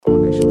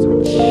Nations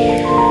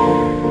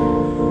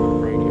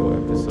Radio,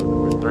 episode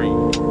number three.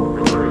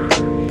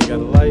 You got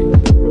a light?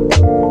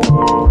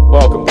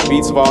 Welcome to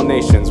Beats of All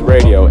Nations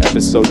Radio,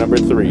 episode number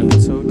 3.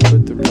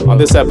 On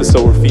this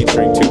episode, we're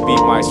featuring two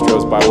beat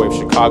maestros by way of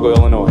Chicago,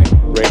 Illinois,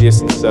 Radius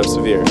and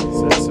Seveer.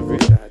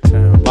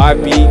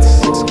 Live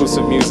beats,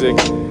 exclusive music,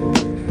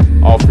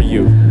 all for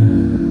you.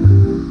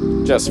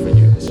 Just for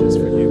you.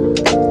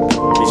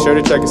 Be sure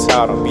to check us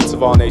out on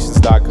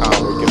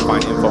beatsofallnations.com, where you can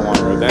find info on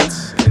our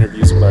events,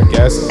 interviews with our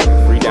guests,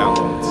 and free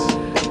downloads.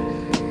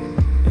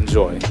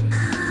 Enjoy.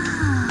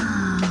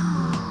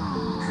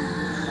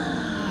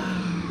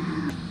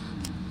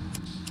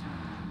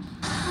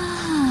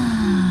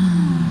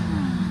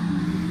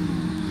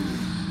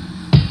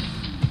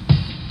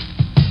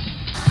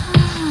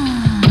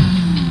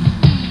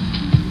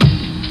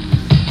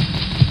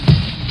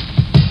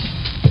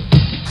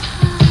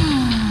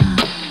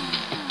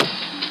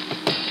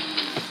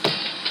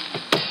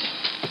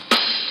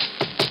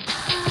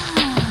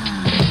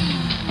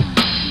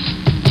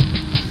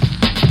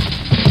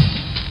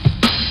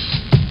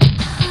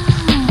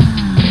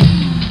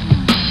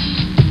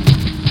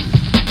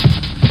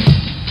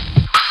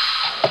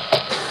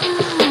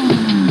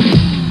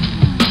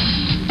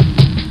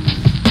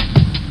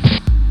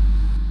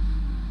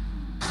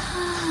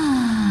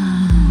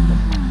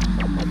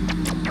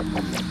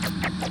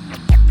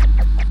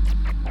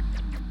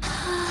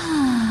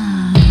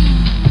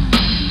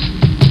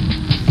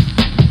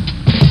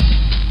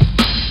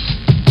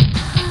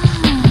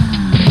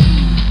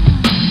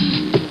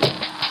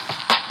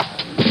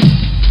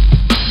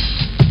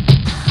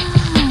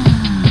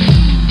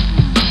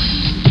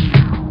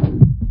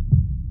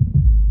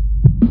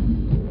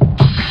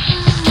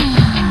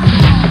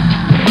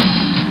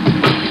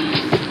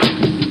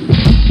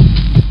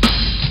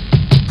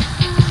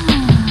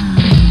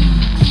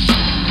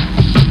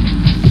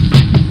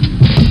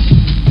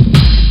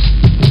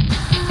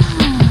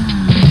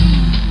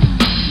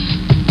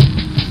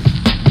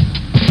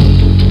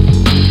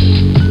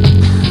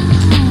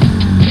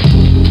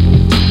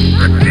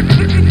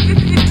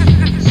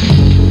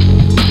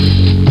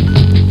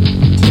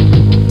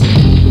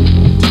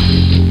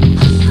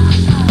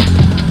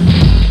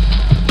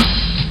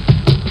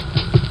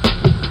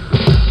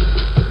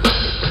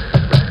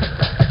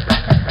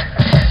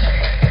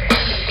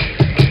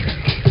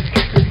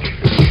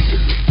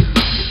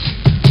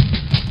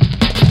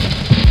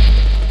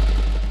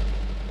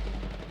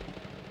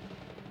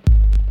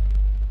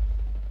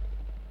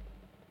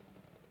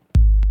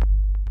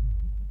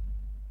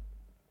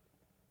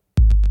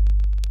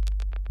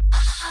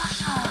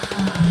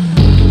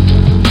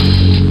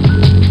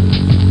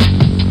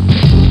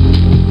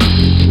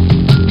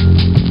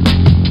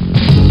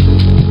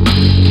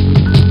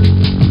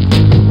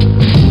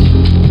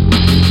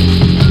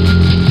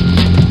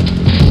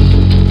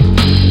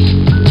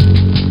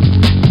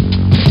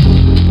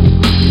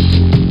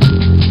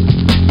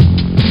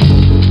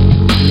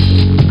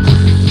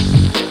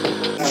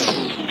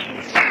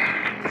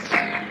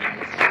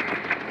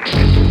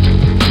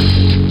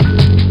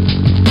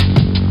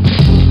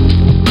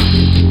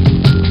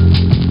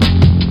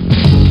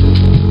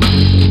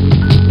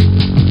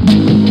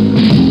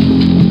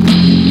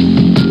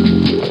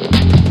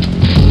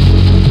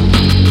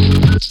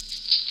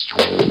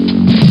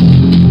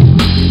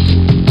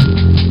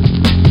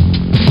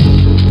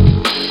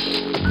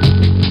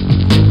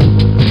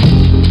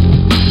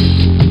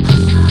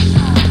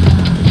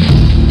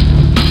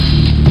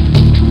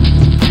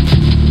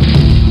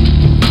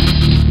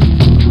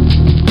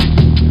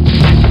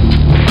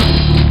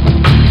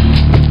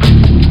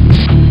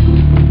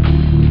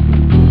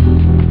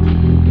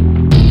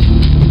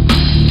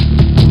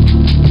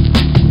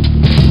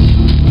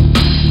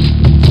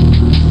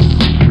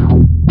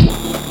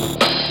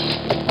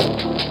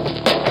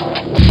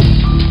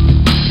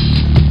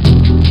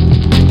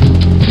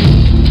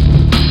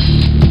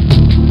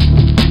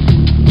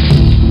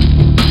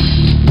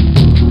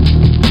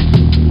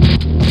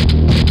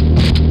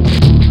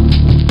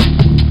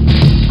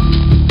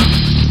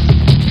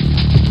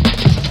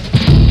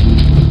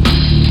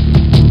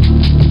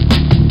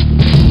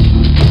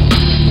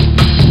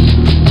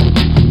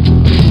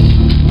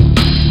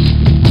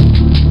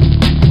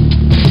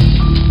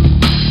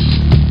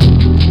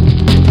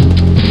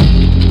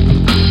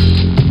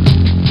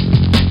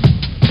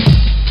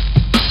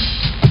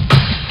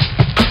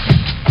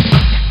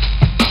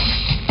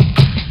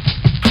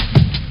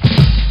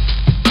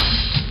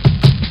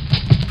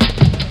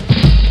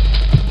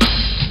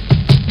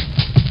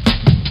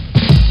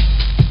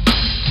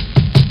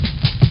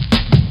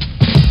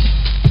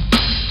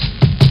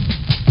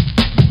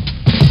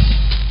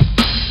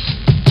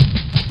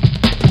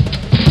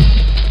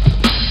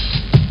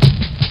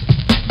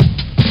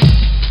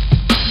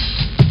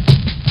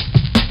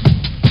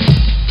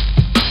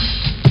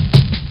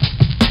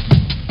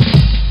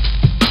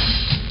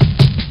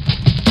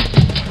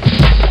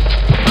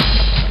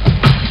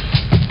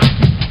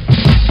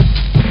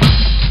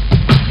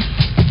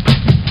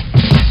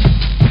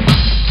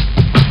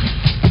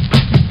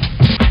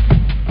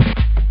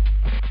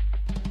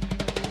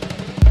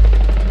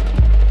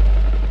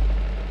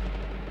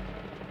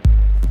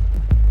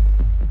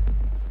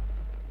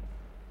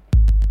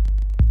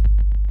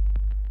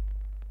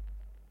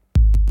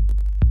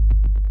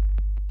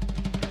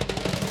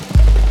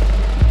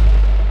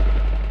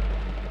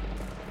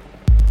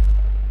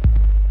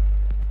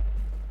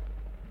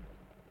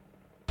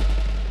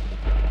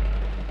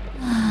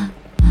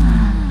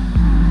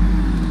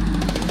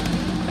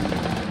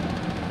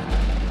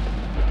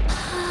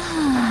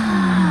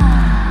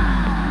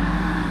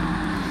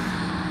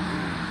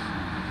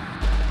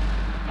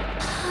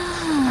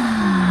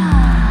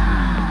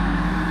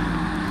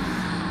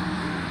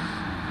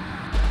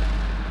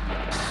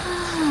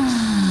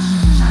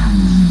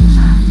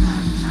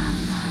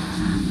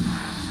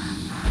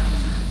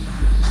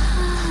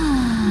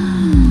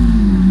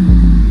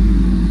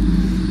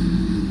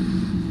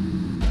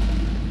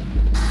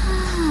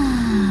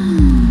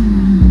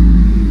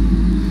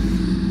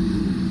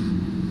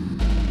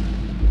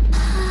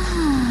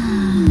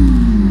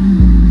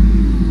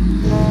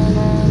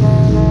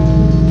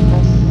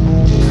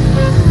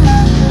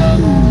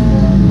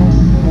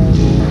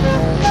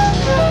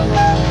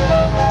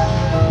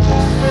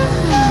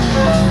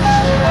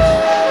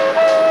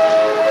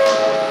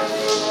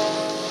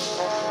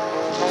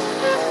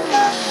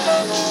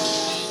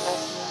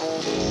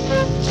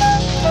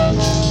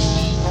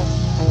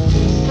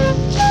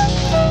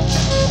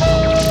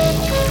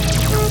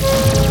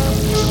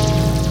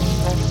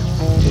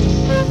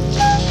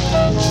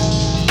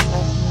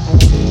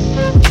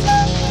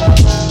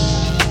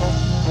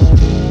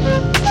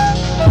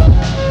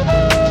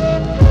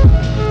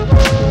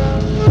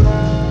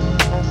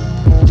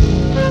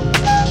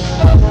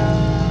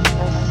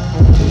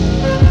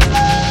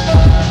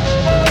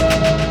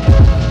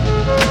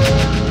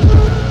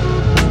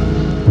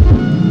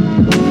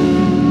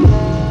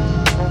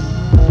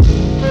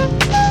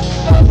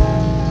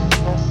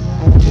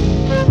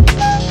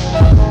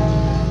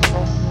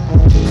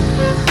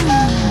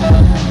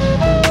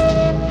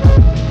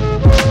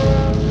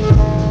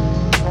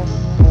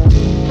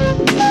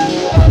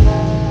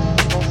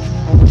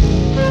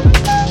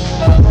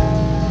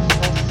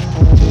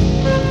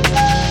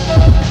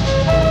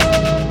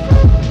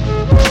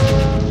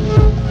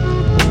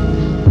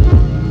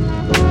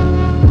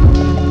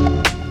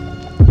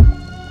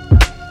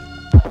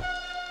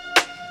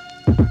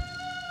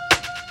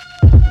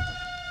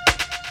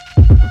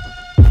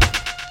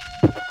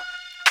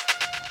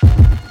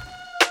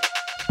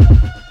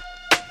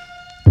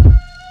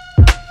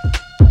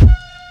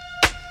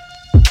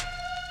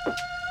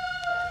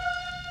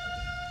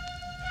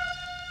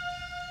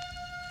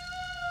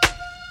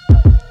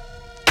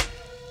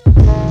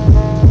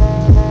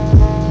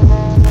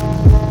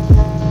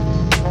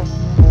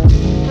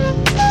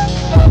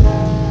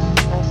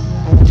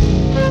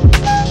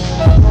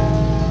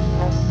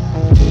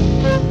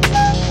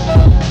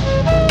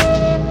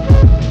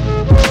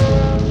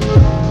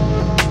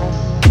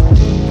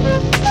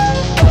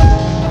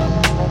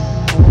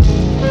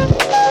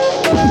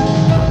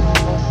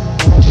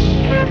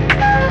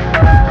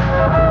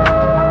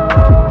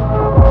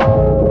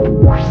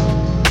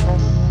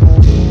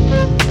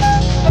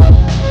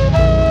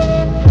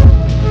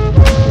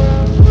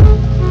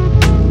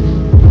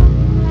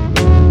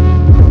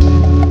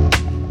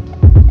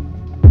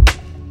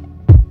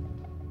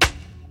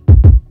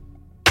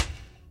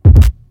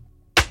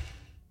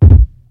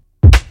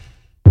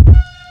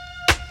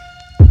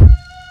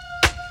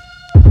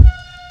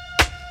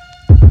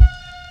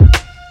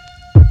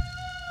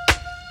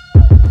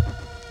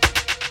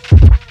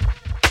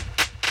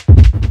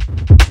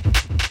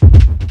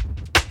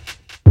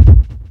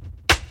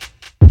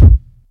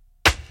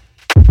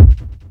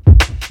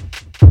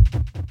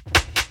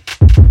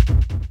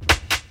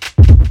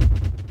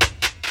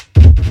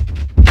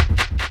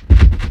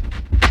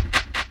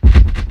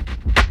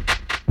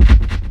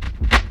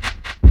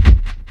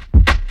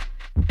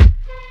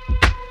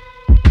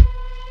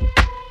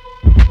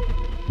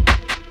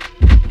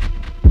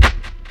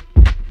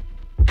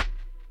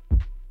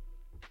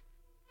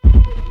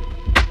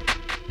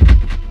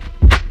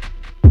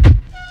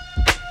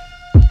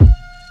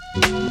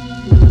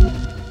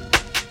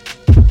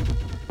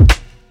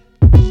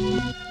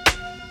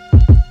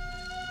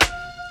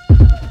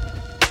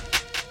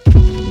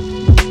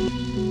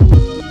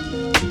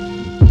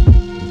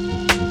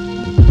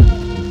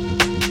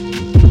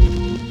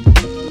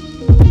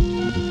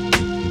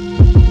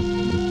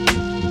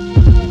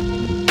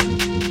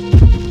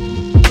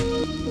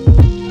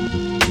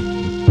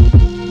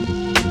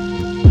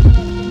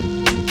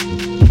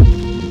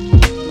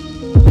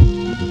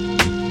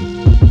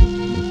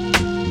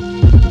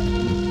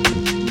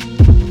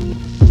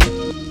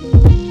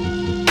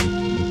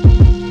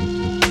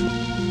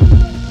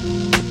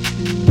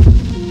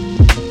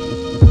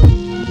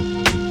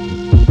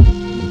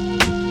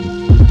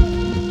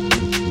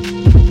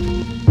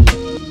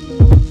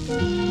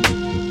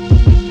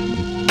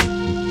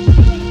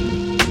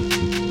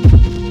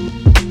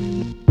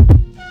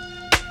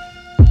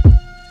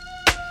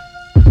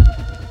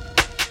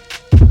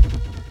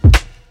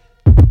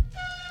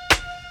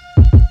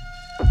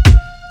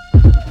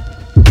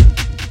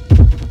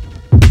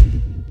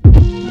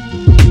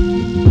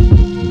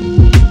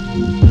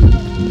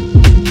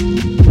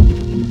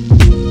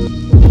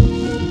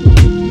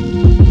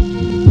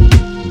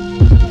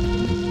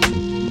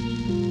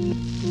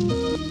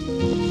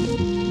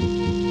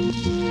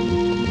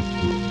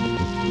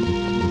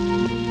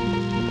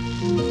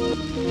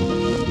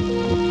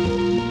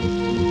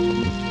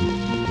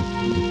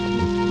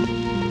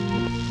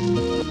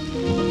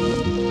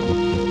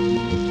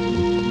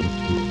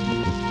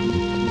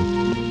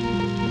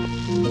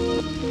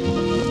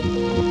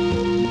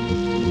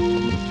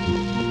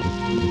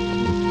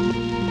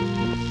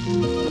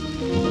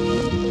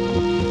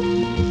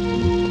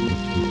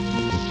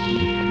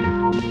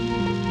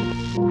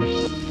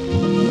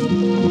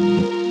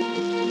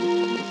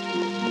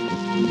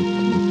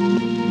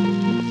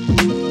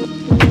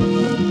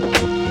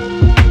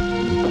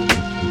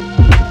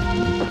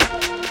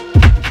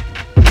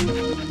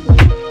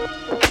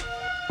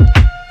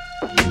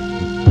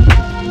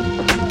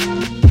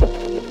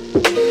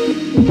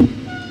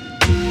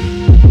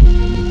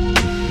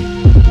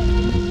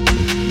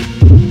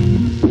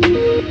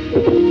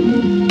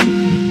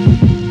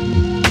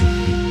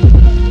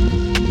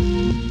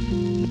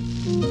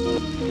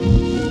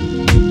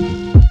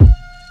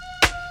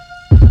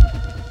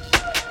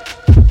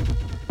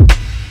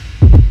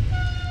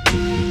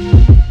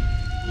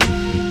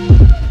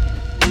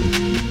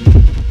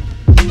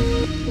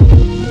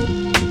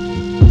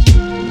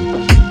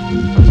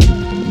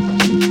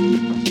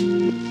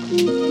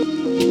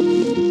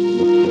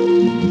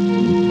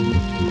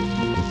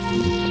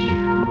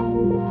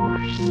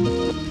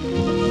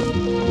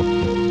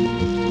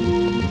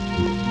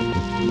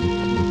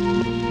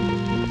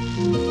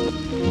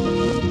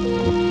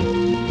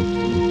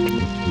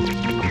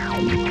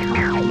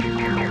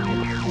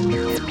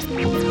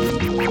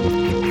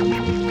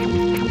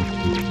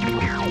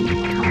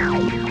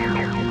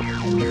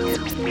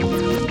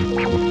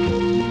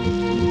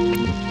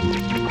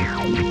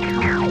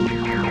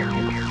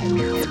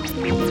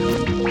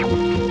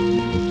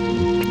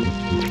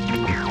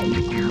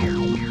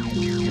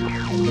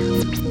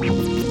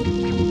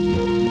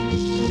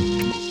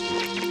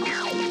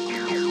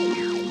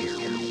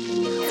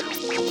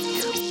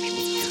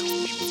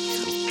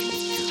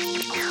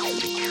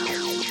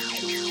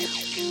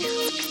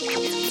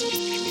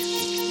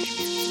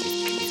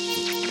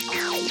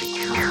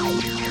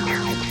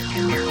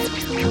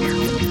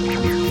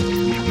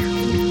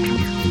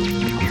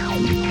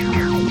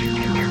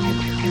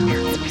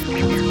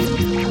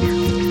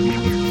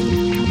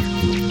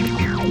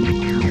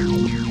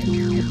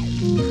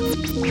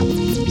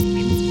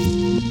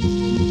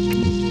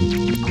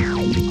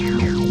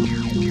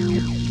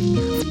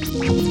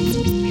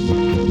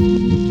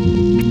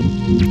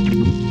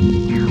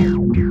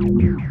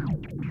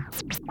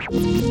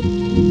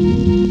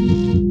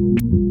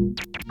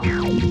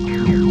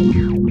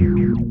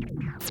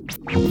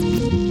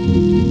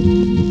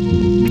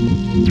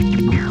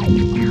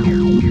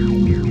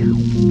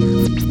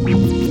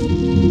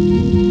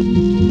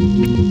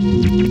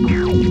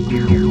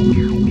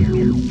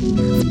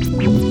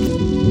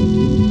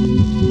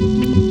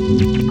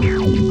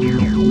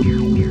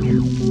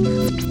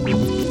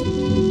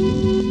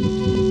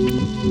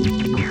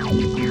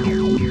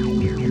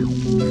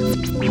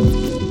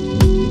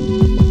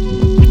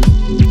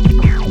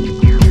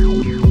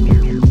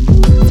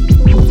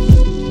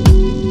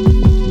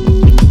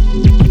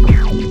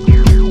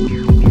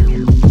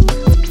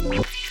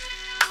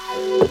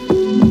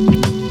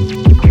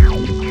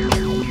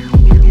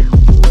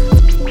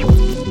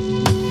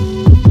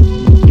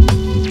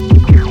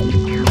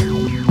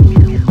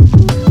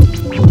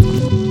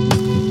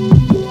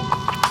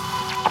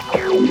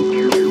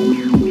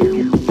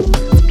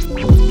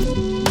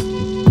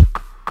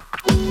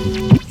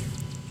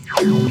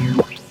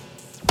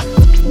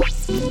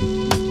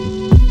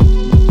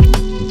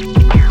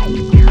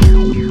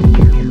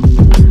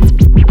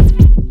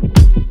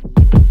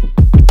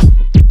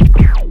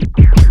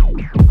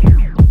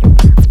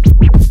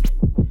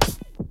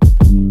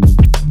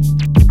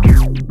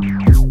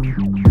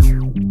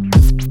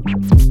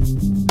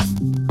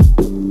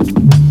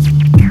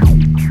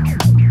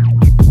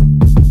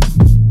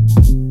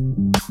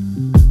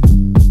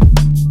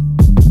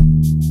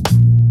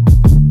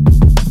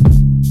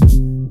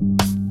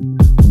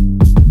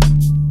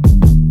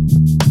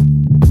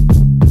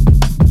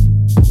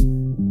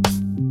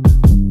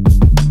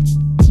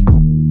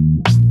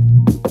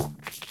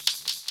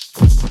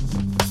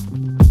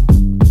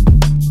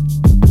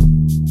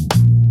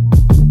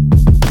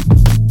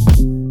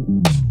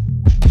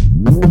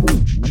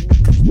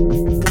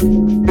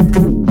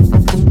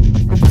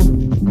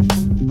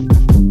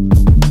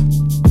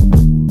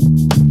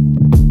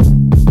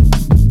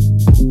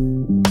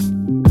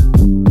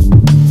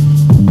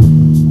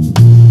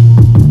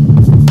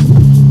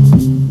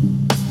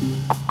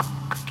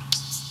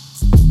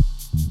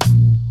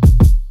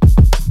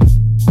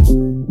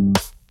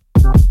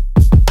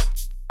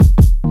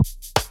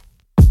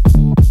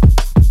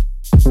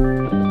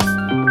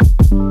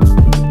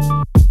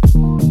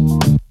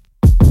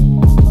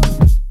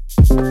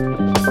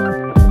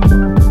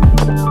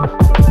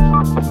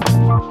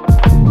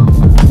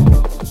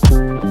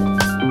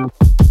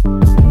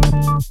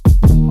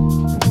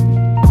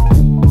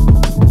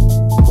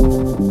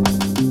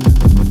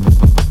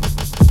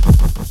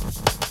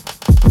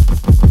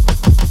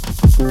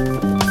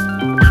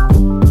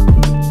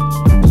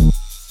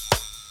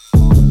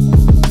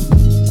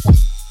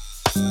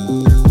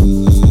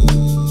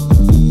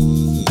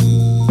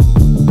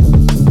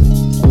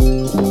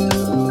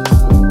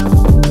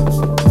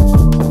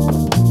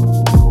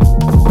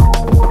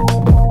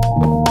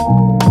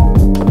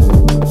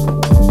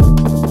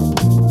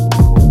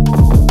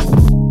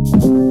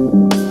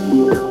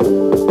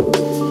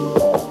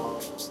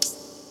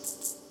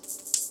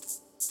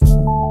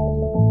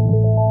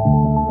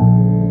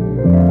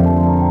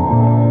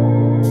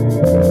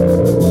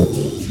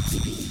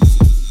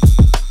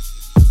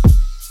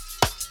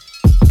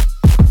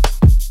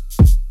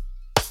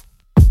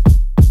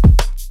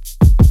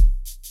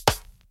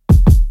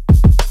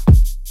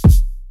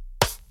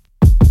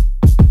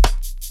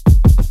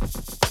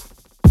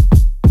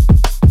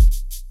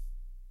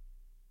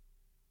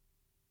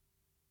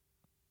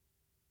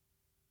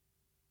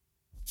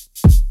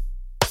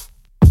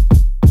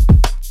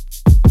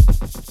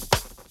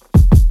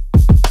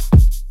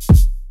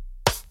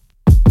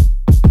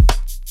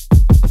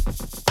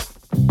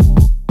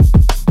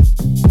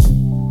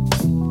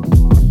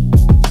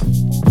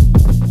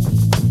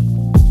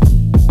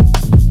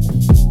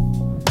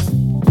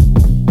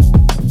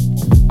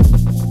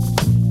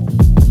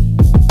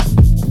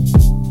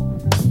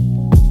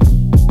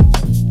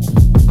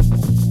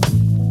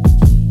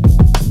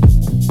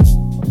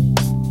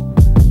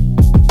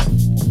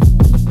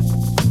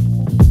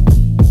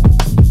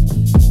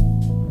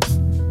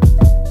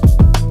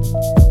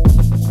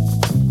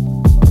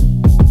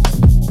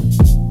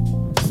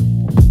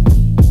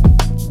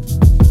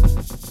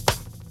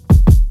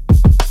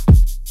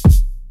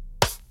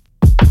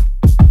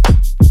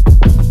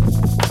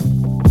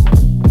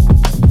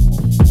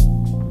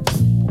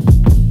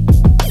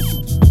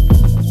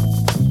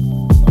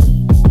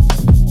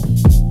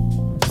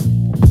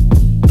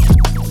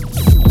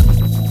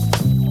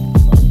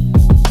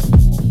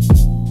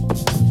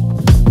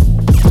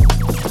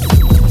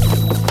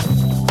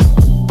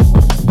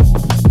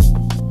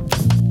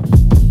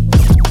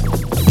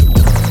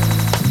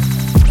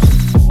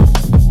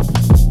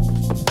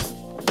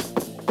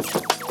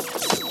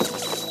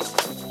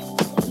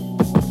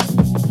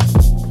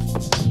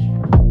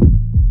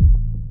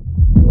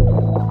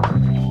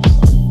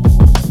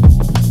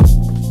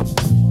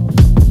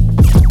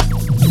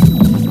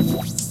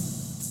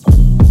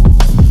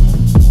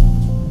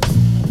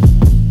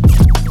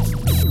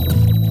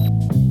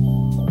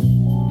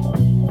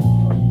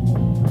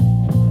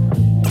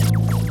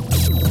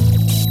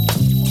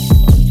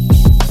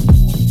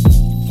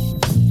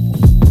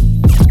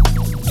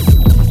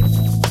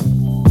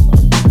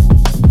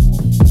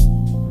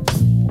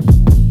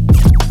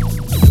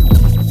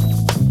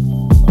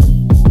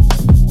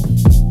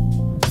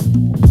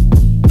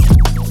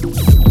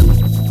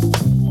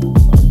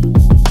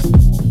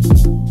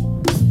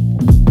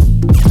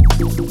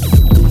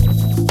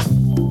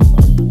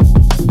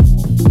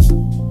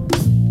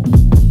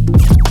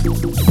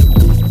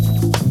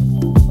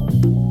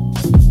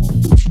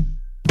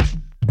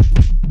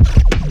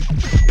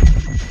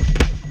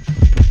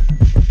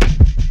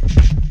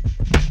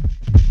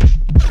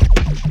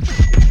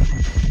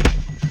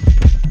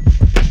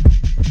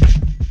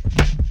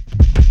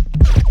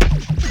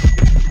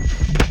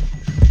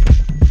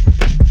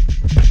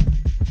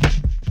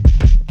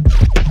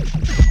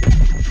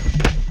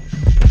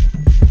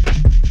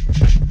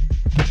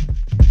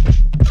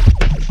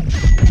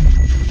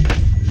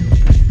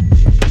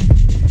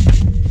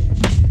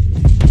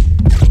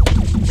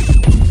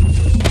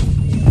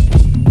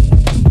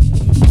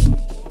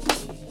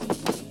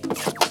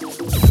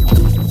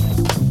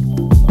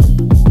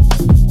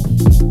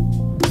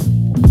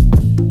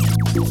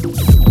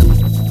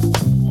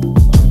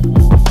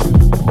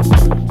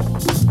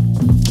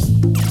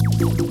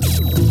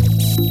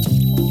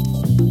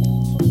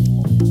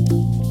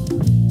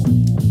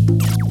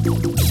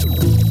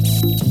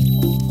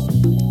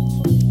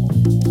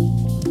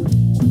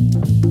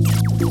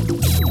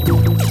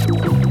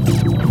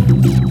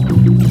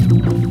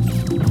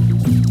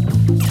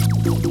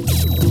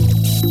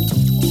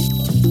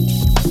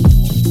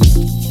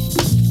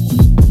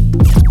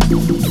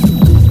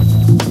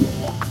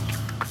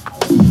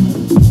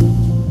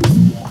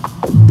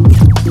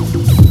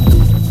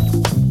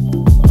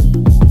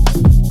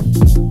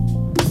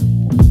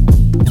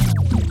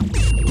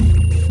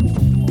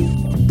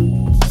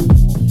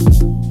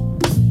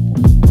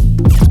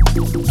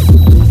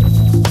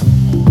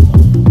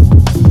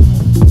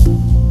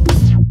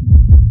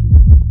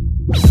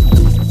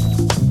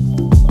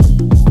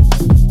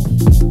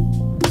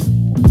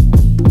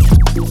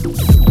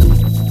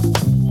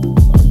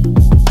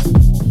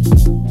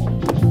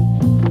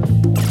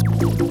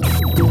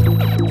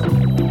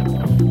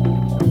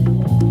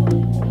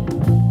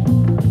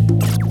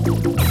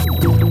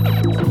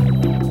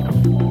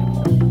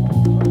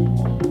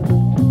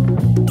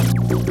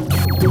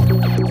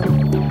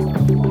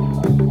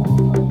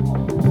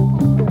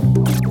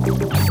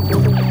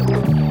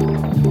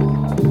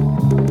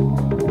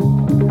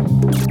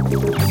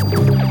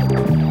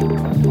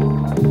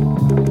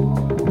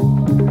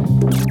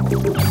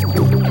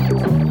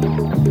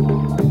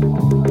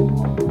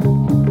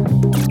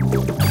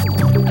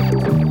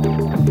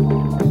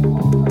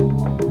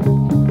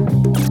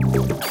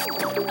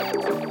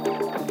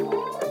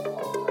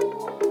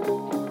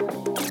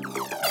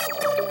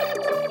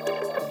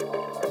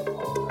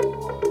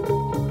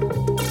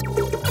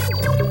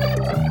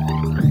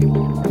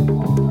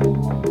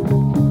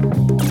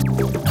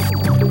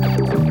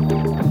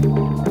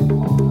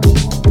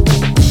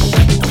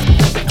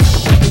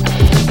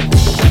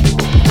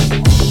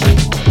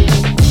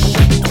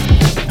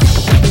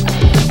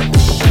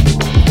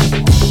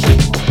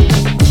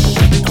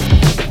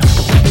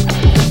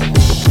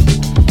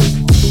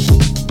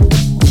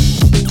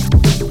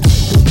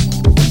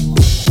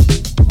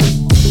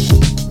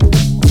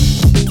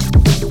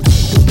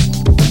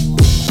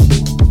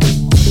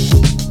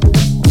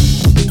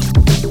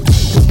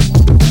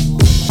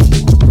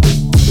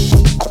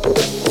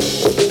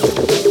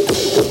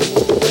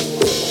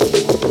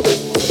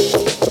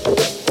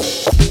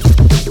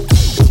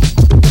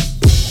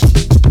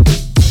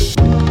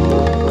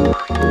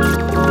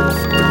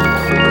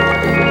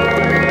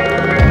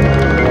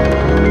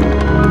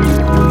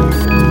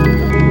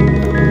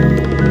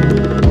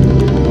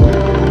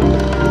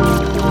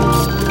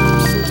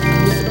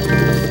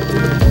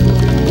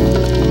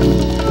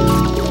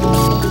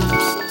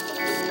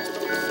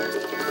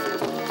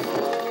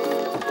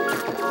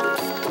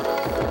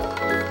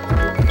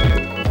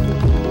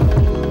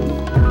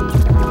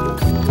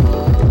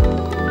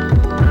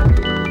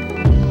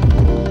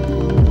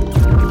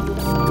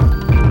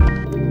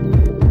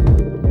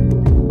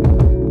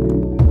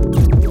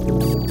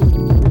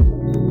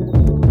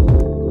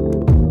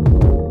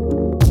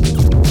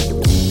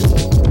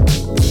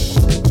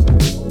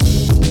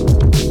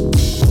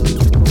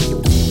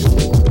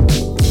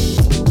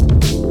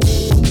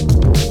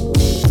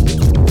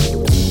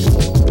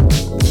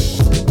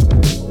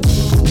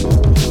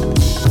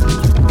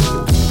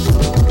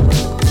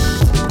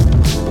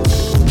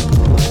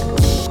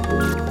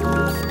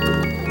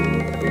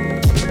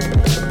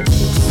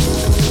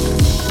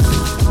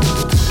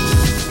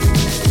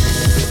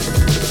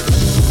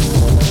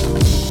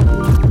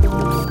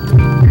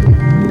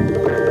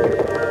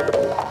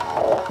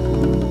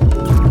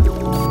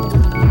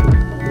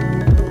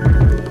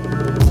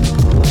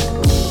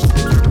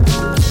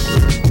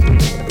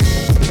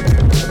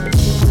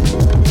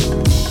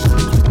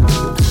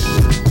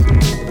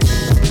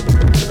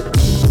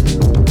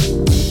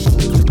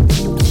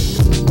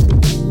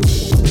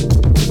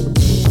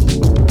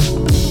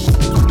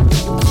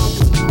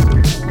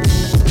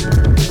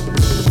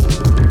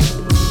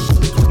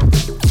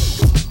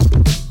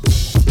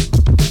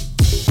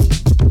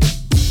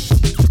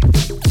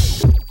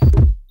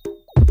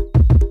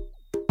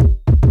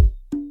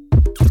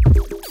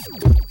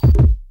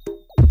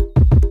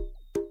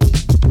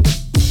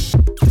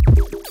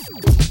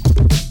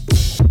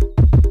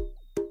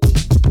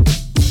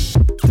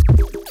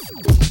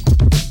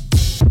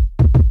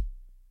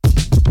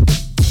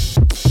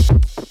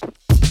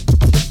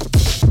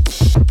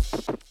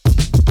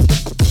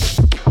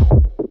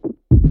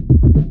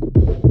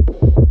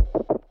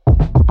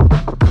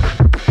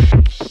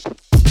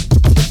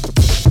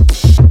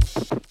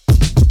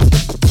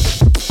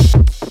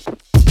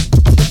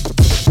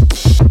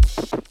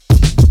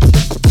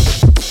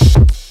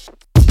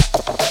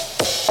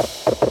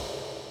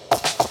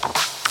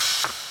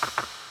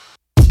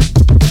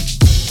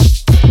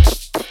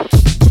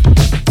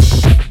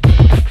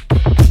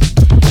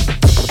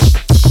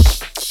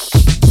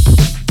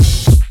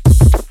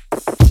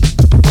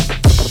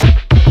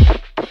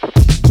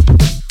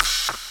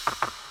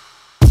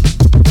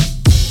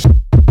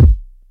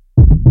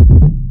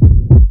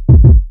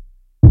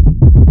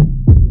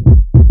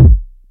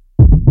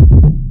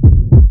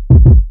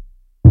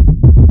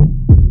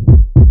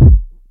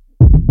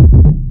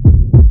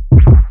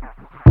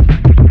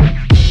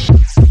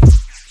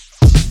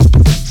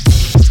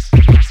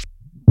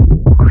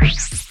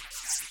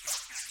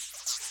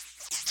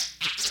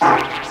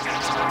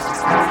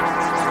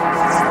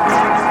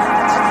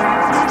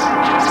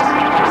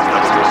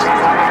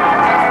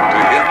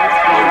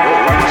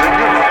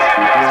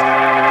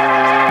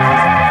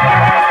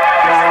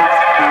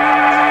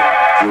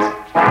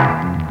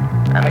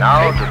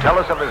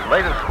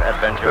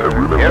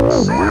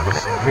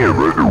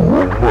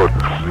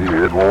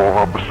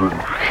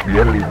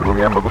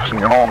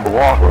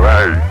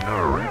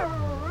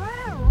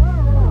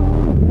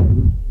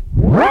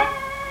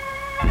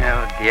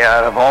 Oh dear,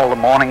 of all the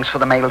mornings for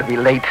the mail to be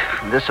late,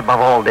 this above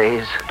all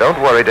days. Don't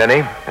worry,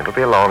 Denny. It'll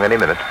be along any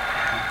minute.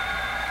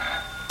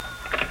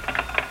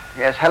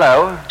 Yes,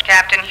 hello.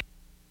 Captain,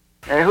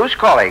 Who's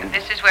calling?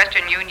 this is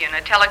Western Union,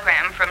 a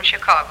telegram from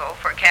Chicago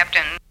for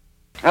Captain.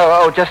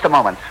 Oh, just a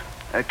moment.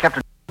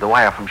 Captain, the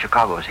wire from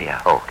Chicago is here.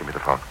 Oh, give me the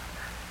phone.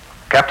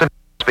 Captain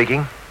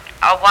speaking.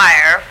 A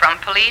wire from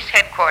Police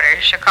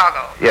Headquarters,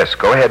 Chicago, Yes,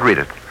 go ahead, read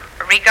it.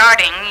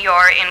 regarding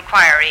your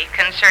inquiry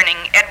concerning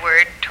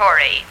Edward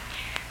Torrey.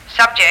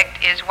 Subject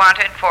is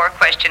wanted for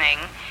questioning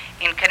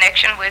in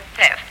connection with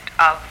theft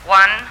of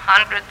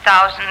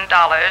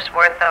 $100,000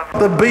 worth of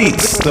The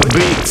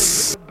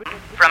beats.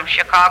 from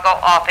Chicago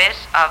office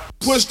of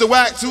Push the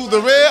whack to the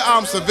rear,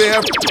 I'm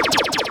Seveer.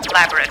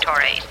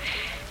 laboratories.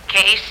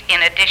 Case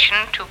in addition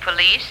to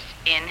police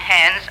in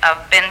hands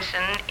of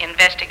Benson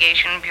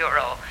Investigation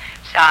Bureau.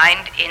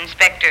 Signed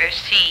Inspector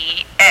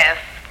C.F.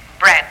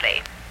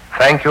 Bradley.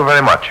 Thank you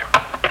very much.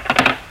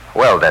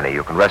 Well, Denny,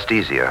 you can rest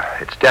easier.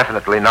 It's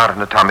definitely not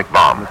an atomic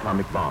bomb.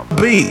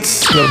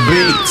 Beats. The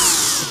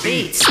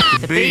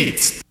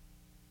beats.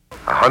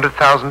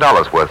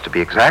 $100,000 worth, to be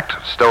exact,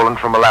 stolen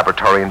from a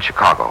laboratory in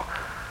Chicago.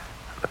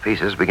 The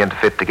pieces begin to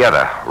fit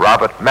together.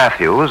 Robert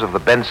Matthews of the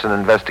Benson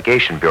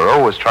Investigation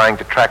Bureau was trying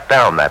to track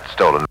down that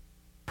stolen.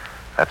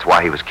 That's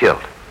why he was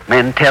killed.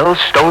 Mantell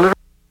stole it?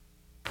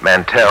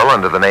 Mantell,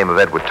 under the name of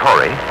Edward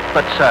Torrey.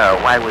 But, sir,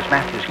 why was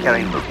Matthews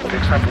carrying the...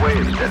 Picks up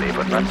waves, Denny,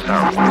 but not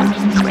sound waves.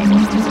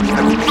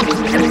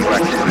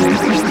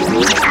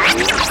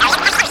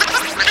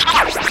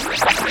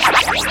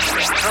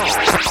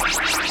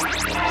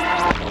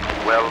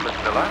 Well, Miss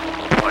Miller,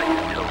 what are you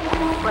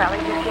doing? Well, he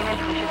just came in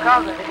from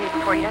Chicago the day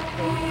before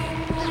yesterday.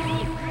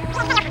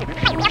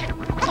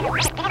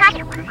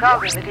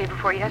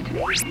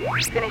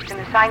 Finished an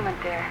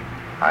assignment there.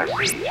 I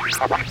see.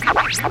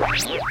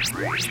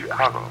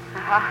 Chicago.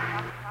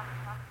 Uh-huh.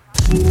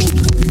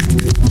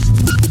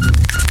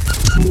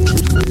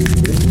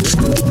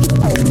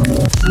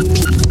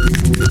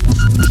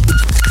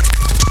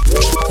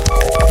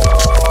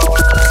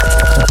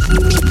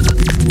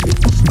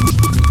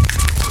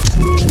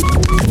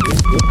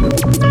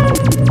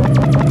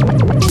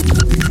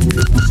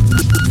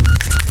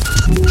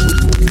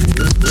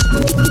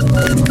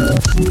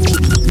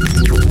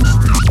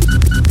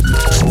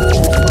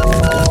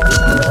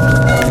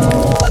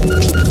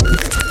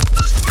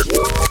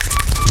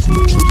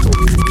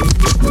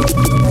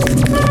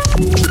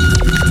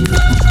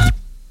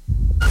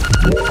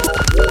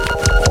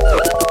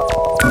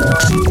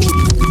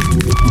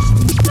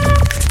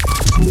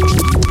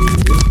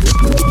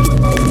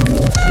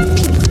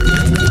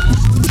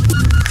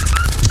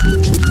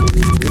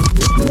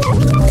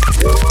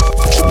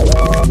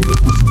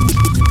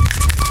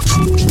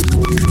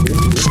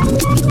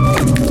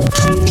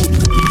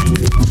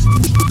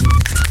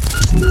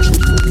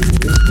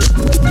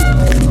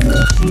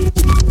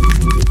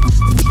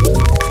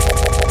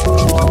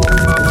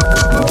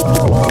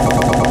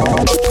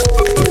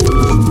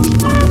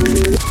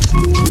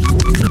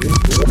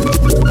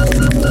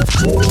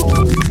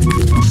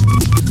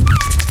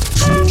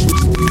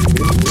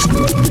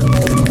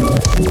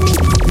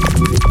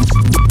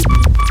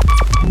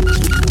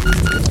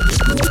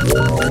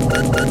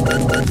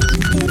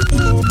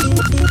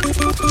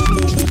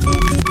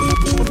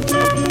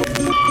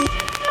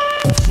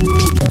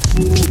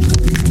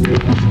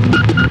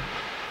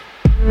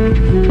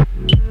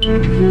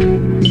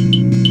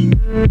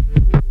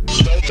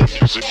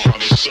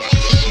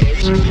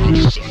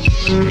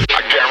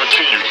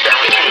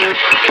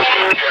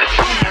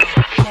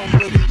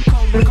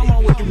 Come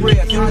on with the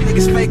rap, y'all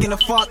niggas faking the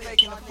fuck.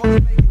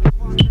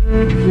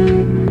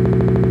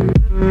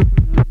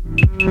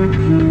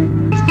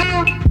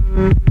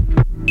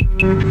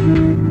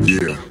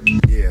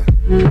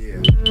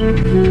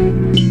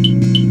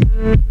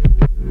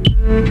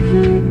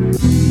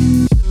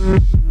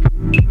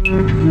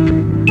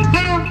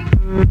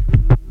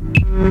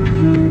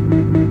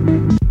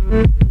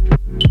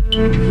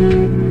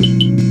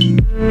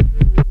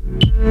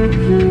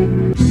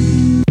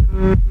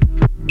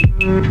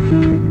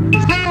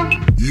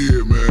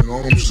 Yeah, man,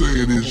 all I'm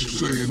saying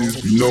is,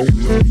 you know.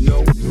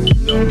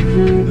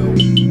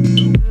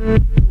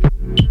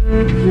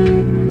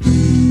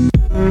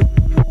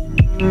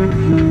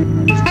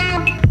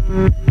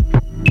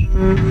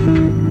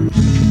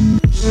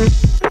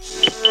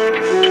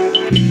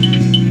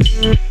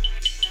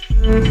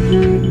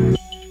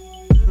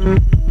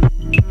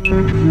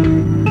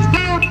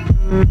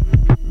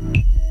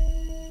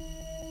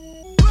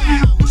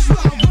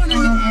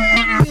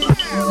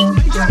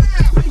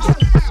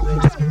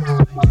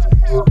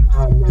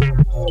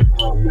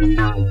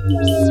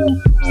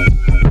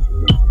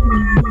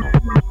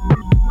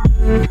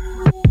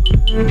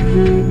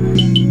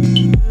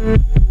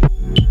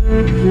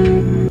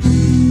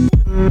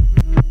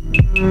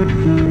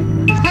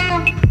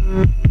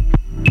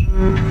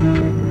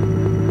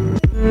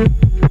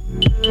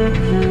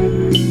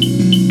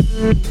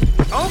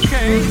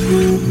 Okay.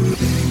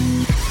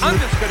 I'm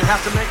just gonna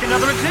have to make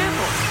another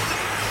example.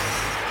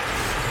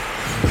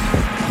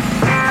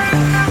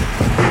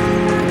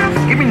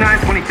 Give me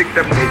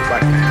 92678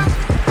 black man.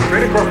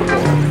 Straight across the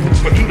board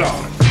for $2.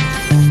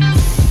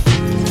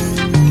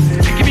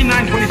 And give me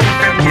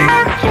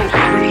 92678 soul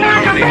system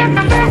combination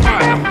for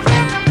 $5.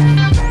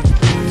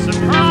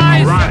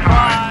 Surprise! All right, Surprise!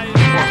 high.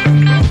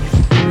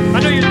 I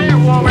know you're there,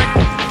 Warwick.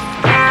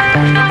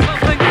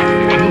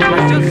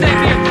 Just save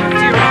me a trip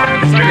to your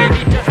office. I may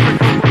be desperate,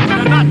 but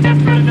I'm not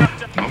desperate enough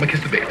to... Mama kiss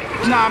the baby.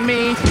 Not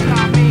me.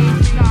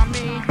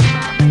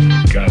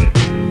 Got it.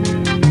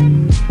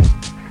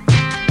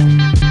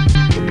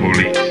 The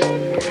police.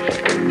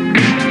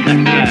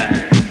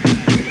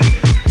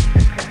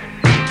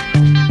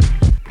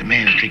 The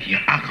man is drinking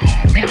your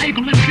alcohol. Man, how you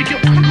gonna let him drink your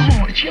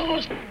alcohol? It's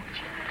yours.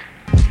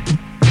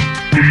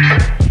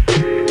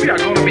 We are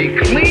gonna be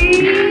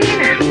clean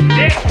and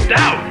decked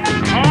out.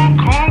 Hong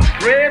Kong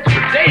threads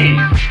for days.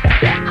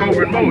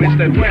 Cobra and Mo hit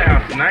that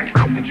warehouse tonight.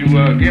 Did you give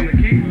them the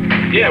key?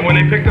 Yeah, when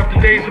they picked up the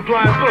day's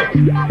supply of books.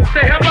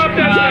 Say, how about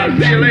that?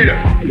 See you later.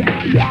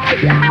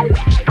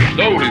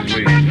 Load his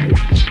way.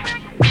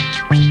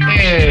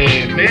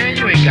 Hey, man,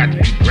 you ain't got to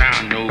be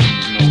brown nose,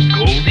 no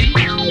Goldie.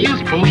 You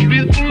supposed to be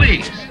the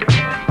police.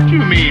 What you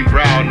mean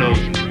brown nose?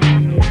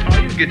 Oh,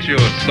 you get your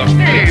sucker.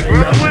 Hey,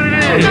 bro, what it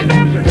is?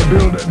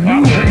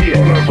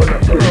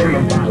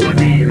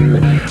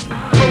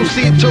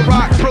 Proceed to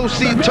rock,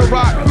 proceed to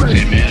rock.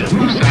 Hey, man,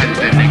 whose side is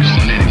that nigga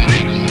on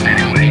anyway?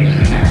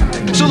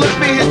 So let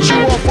me hit you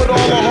off with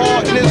all the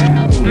hardness.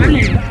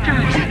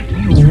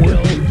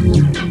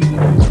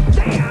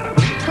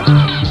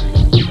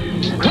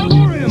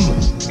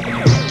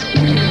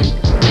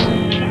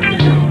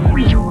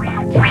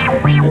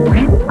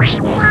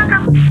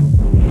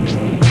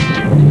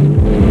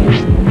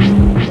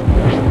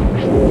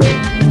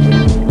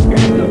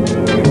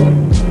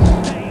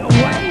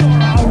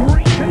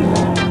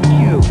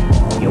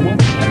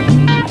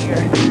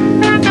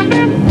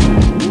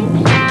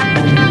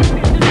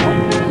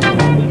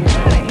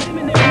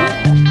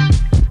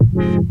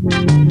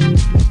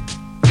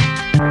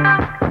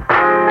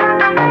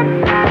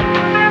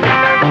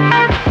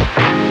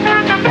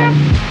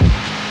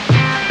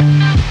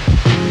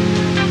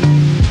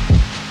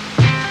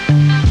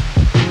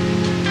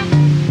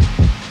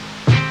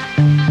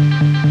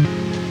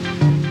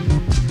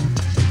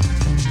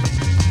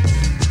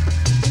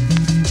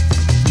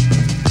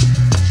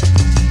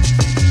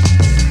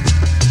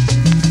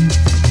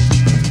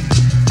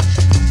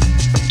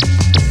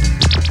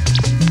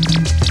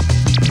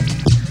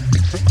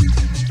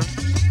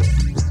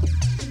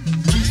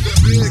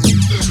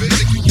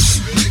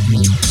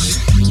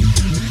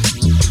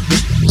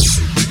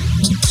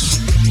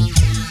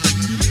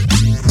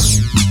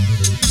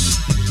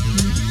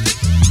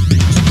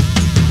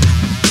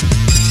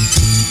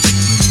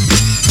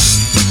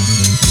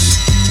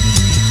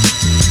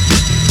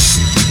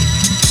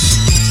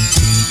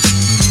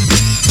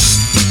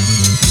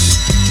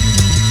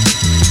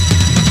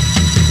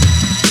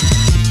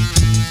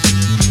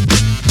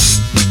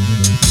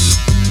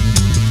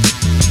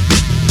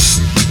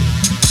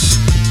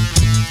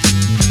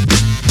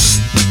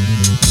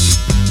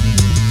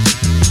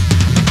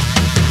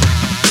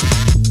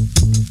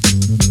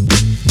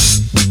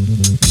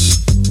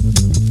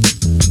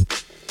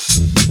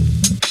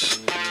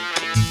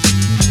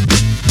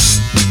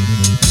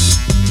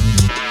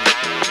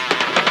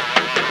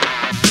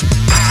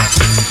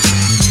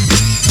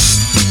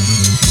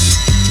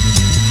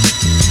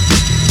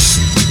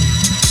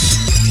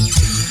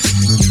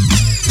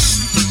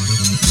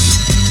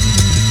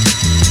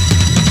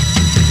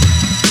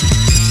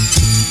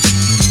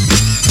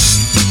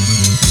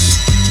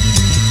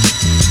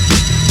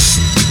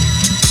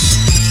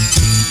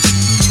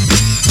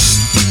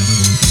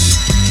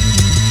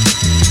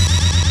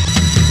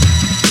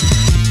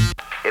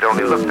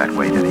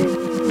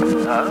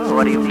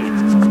 What do you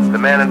mean? The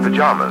man in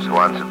pajamas who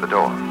answered the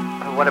door.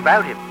 What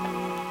about him?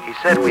 He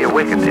said we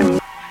awakened him.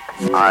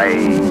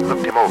 I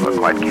looked him over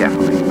quite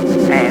carefully.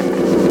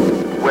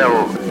 And?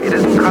 Well, it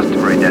isn't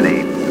customary,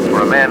 Denny,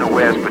 for a man who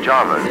wears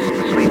pajamas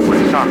to sleep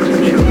with socks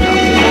and shoes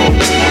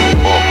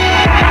on.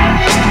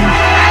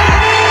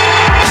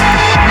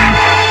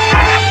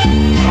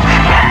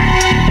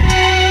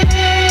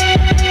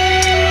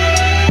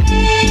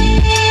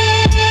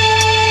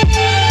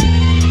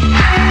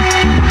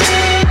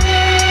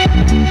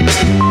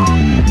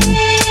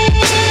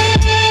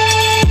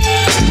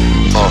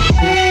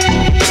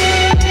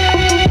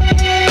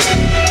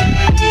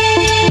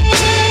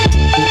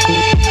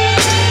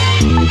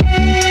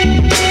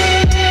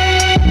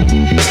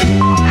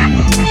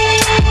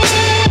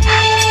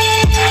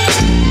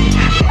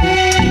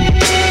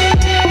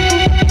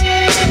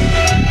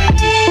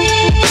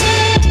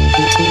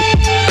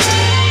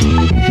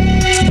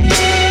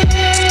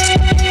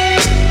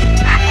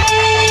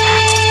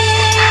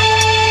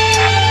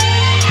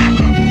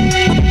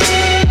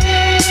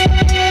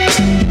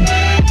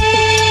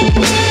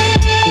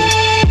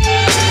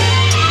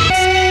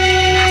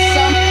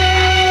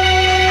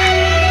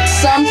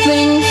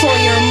 for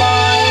your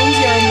mind,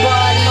 your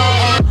body.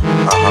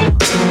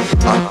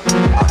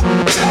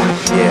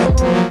 Yeah.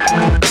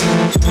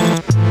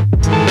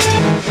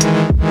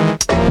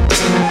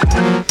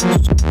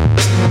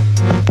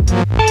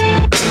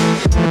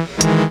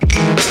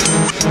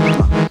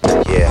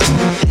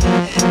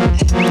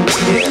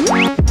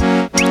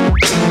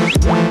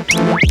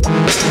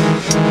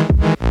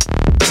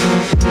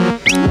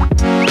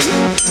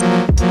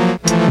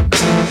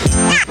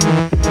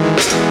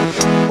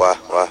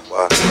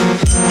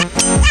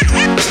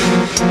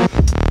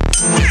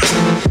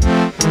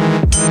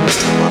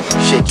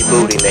 Shake your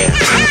booty now.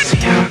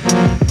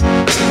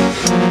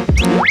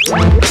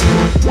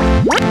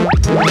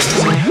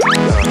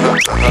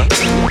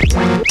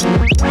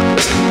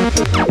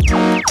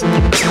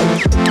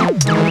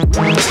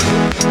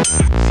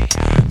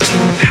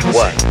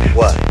 What?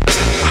 What?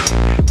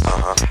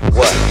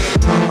 What?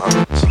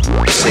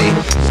 See?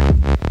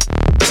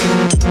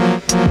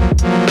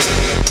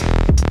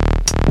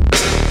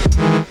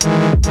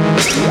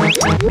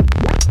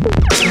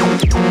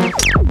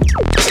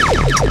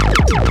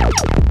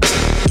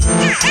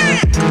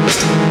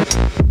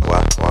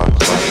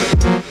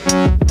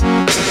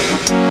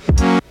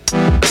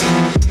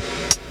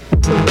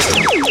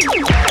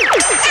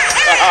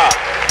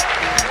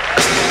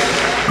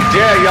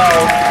 Yeah,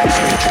 y'all.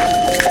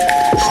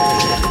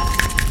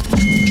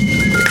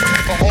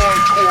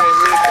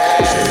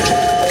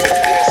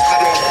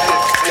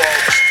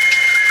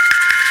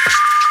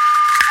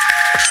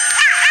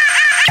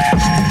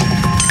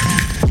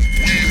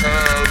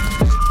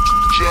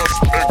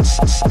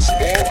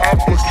 All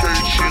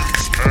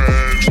applications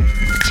and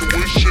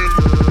tuition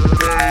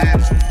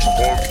paid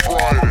on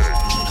Friday.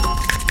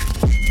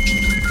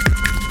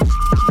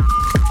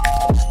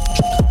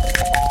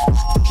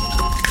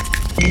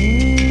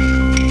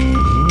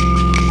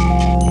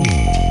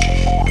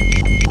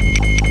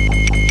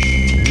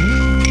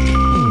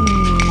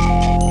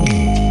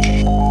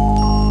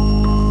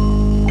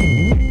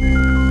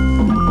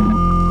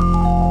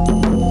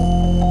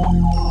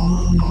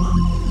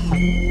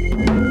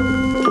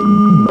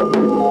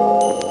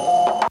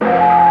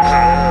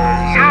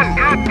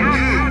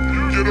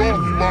 Get off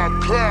my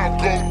cloud,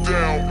 go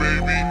down,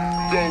 baby.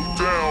 Go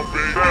down,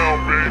 baby. Down,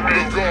 baby.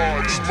 The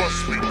gods must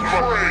be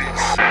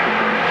praised.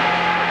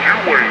 You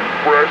ain't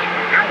fresh.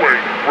 You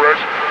ain't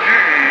fresh.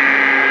 Yeah.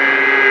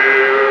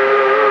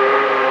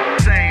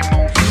 Same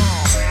old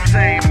song,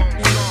 same old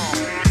song,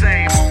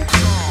 same old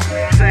song,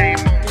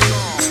 same old song,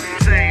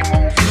 same old song, same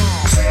old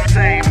song, same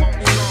old song,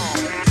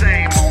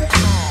 same old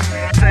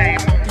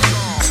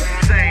song,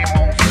 same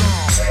old song, same old song,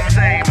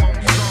 same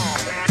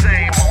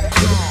old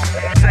song,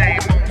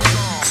 same old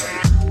song,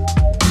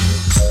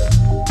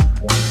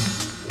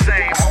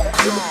 same old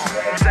song,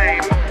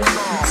 same old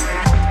song.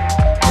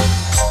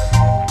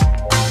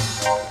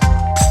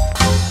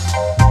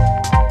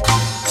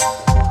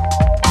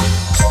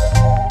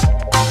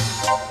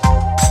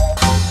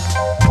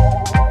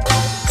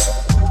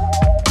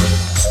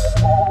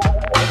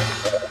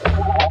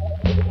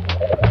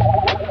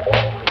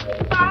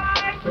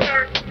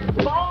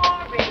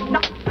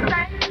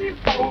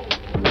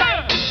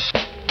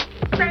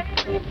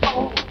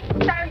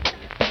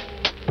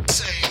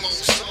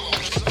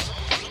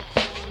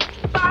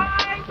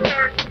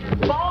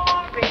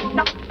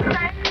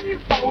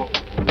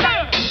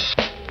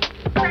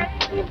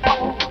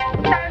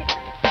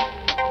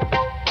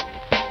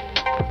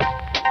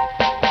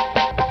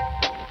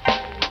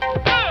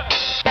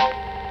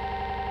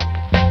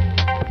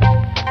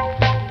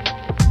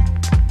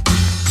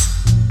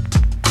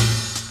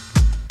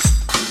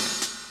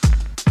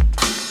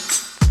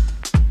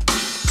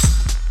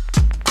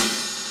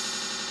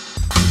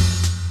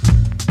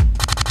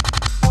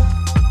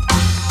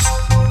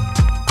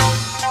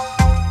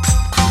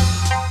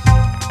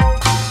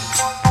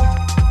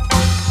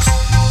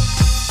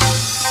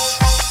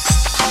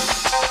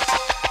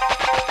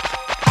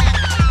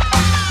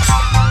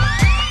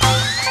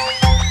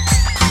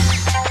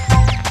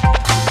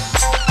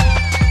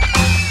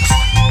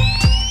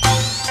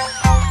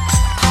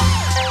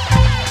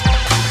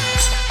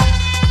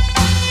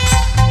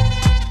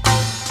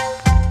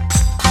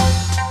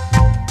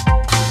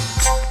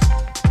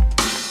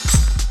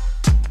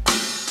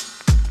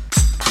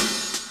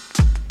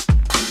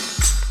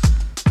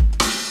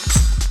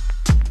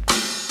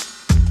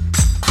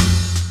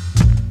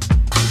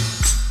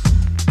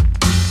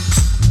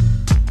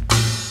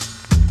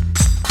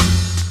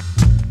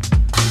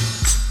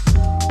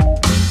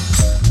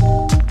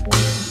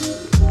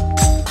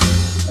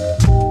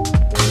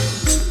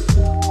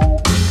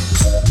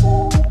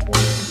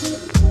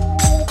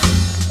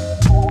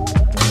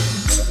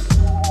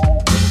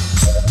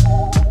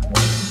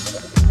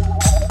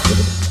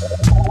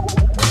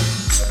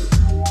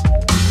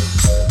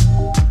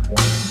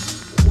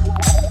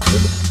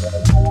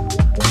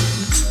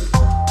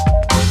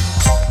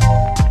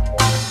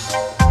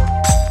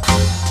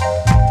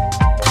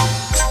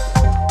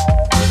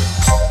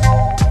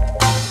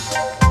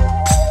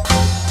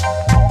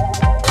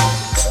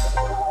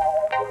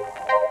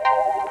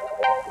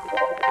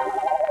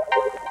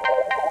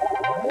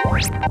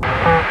 Previously,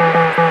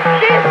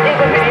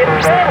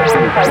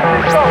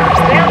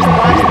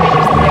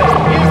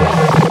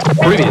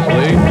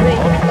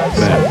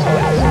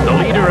 the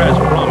leader has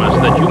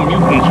promised that you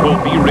mutants will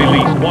be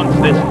released once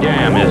this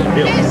dam is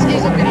built.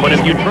 But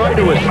if you try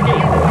to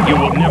escape, you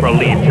will never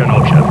leave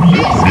Genosha.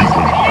 Mutants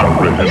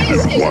apprehended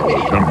while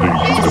attempting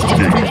to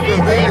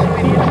escape.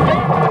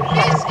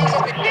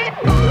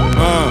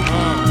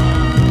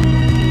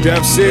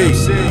 Def C,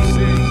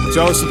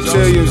 Joseph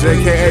Chilliams,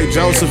 a.k.a.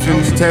 Joseph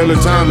and Taylor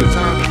Thomas,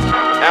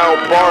 Al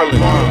Barley.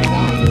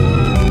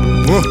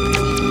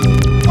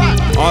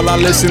 All I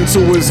listen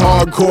to is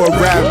hardcore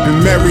rap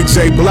and Mary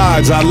J.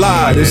 Blige. I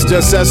lied, it's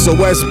just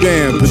SOS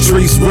Band.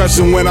 Patrice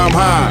rushing when I'm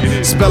high.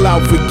 Spell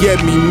out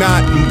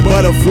forget-me-not and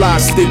butterfly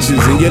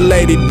stitches. And your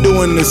lady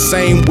doing the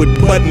same with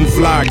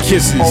buttonfly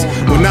kisses.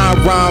 When I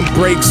rhyme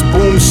breaks,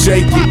 boom,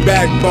 shake your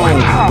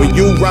backbone. When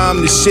you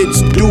rhyme, the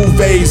shit's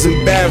duvets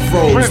and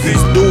bathrobes.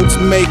 These dudes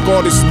make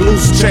all this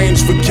loose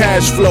change for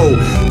cash flow.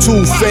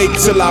 Too fake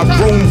till I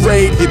room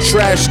raid your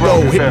trash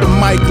low. Hit the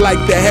mic like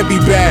the heavy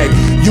bag.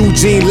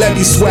 Eugene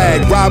Levy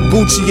swag. Rob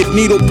Gucci at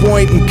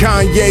needlepoint and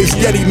Kanye's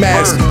Yeti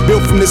mask.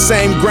 Built from the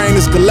same grain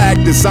as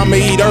Galactus. I'ma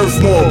eat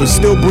Earth more, but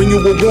still bring you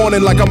a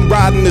warning like I'm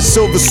riding a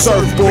silver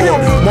surfboard.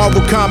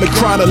 Marvel comic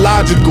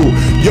chronological.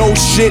 Yo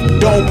shit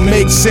don't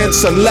make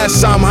sense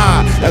unless I'm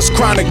high. That's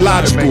chronic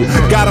logical.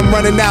 Got 'em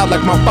running out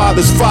like my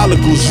father's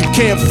follicles. You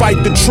can't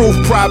fight the truth,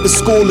 private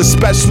school,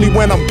 especially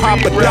when I'm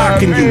Papa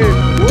Docking you.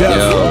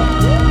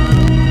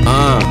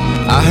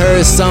 I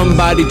heard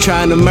somebody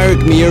trying to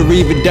murk me,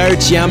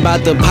 arrivederci. I'm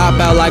about to pop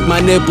out like my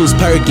nipples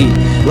perky,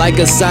 like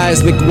a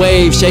seismic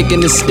wave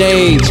shaking the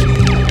stage.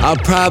 I'll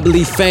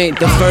probably faint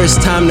the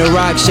first time the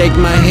Rock shake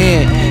my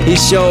hand. He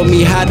showed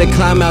me how to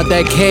climb out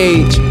that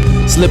cage,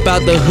 slip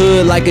out the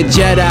hood like a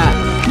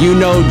Jedi. You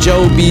know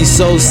Joe be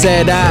so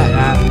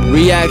sad-eyed.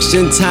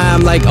 Reaction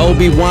time like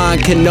Obi-Wan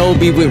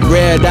Kenobi with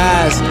red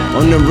eyes.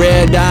 On the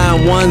red eye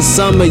one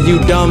summer, you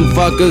dumb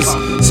fuckers.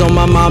 So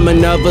my mama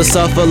never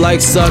suffer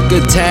like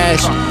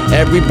succotash.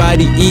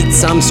 Everybody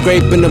eats, I'm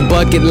scraping the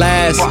bucket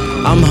last.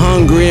 I'm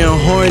hungry and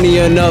horny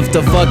enough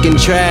to fucking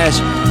trash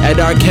at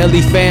R.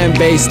 Kelly fan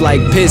base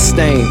like piss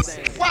stains.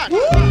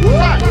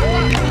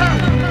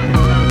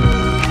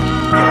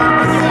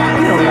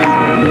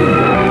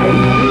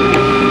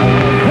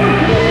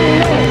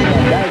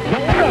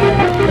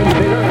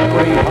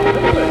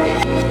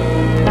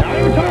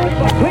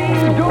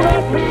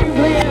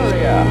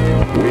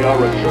 We are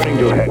returning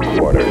to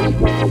headquarters. You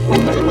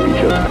may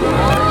reach us.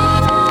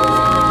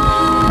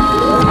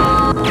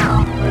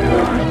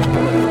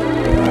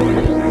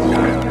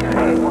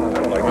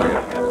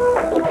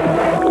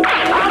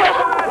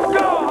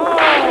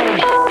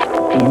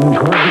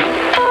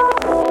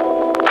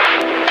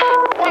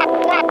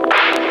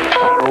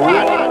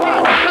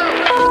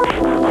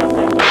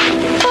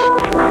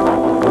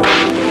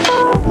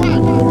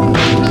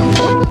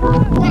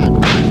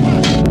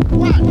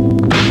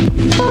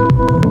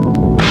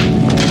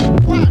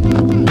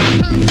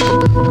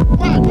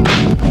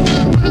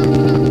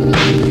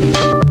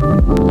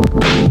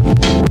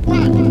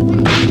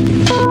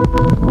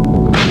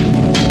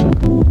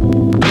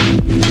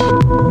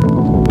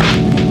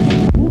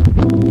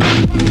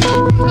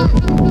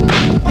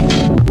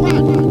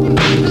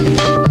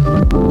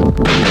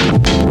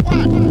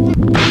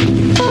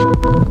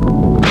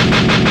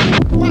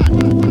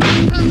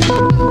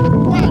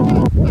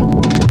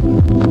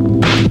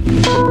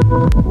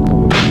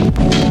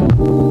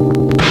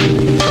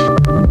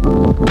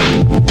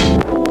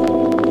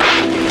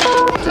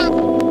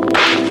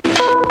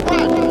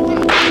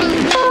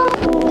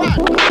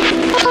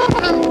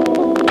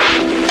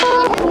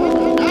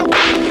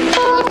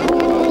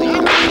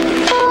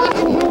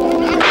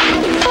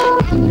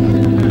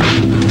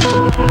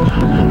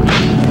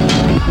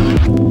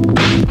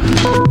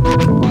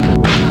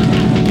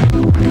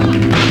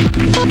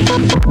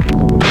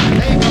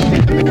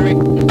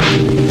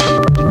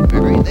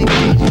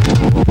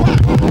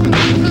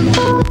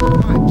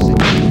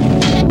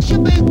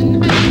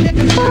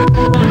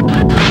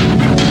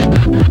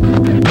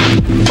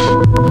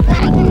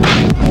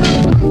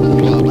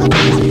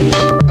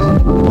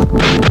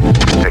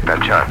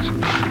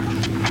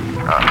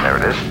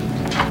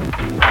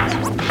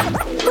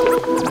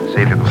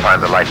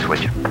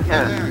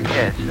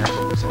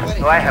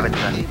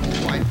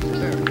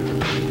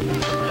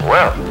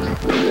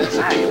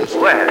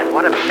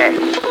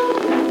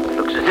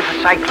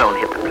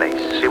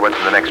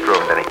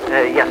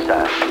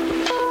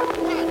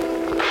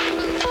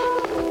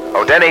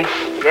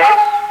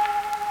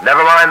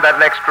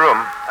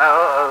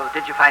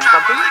 Did you find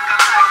something?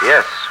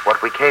 Yes,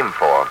 what we came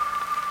for.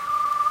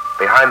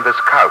 Behind this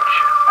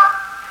couch.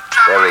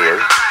 There he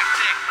is.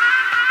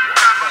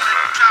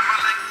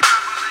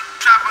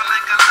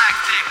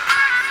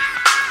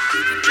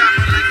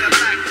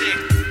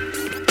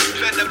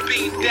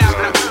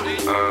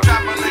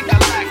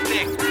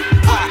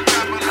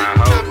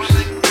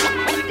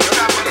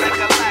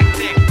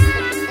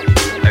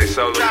 Hey,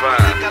 Solar 5.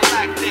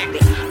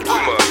 We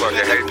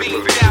motherfucker hate the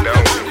police,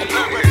 don't we?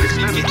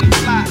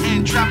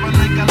 Travel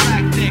like a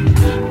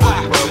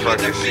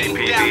motherfucking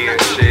CPD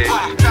and shit.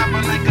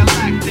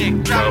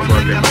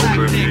 Motherfucking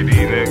Oakland PD,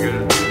 nigga.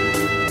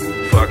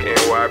 Fuck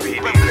NYPD,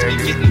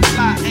 nigga.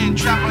 Fuck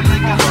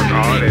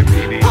all that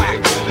PD,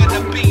 nigga.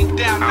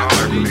 I don't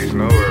like police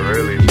nowhere,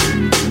 really.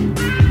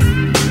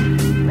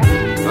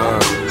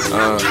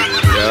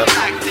 Yeah.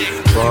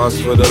 Bars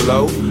for the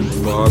low,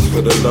 bars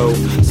for the low.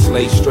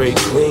 Slate straight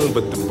clean,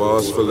 but the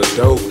bars full of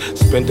dope.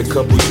 Spent a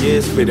couple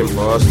years spitting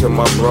bars to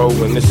my bro,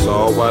 and it's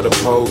all why the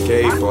pole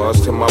gave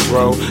bars to my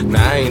bro.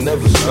 Now I ain't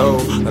never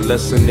stole,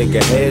 unless a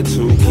nigga had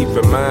to. Keep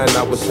in mind,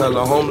 I was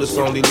hella homeless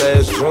only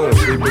last June,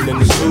 sleeping in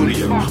the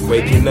studio,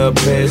 waking up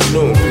past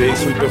noon.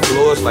 Pigs sweeping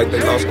floors like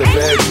they lost the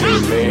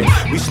vacuum, man.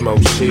 We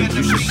smoke shit,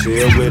 you should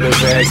seal with a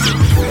vacuum.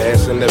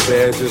 Passing the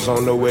badges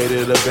on the way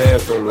to the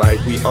bathroom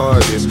like we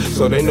artists,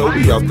 so they know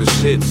we off the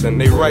shits, and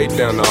they right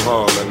down the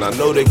hall, and I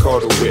know they call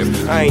the whip.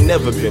 I ain't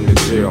never been to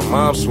jail,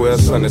 mom swear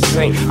son is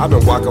saint. I've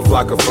been walking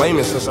flock of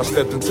flaming since I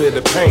stepped into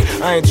the paint.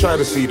 I ain't try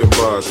to see the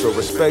bars, so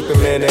respect the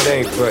man that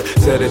ain't, but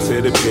tell it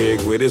to the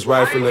pig with his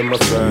rifle in my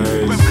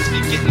face.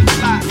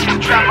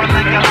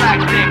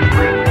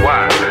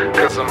 Why?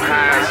 Cause I'm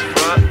high as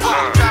fuck.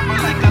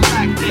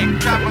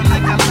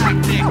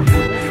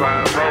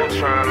 5-0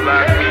 tryna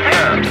lock me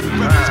up.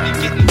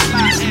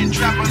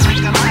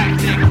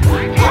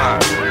 Why?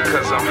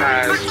 Cause I'm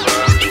high as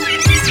fuck.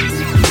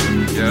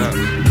 Yeah.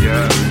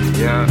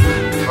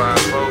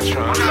 5-0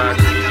 tryna lock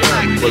me up.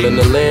 Well, in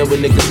the land where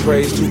niggas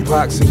praise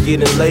Tupacs and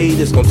getting laid,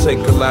 it's gonna take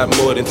a lot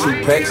more than 2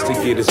 packs to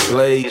get his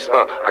blades.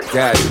 I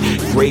got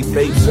it. Great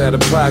babes out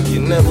of pocket,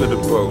 never the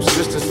boast.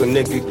 Just as a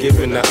nigga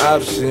giving the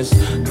options.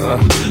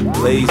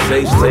 Blaze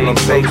Ace till I'm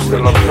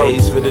posting. I'm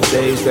pays for the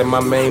days that my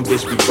main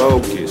bitch be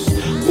bogus.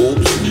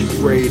 Oops,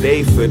 grade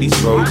A for these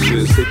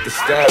roaches. Hit the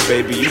sky,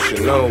 baby, you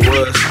should know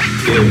us.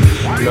 Yeah,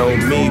 know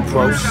me,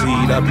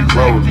 proceed, I be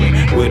rolling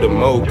with a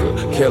mocha,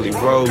 Kelly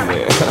rolling.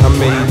 I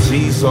made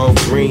G's off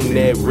green,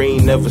 that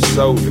ring never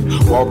sold it.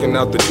 Walking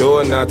out the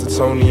door, not to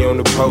Tony on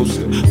the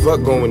poster.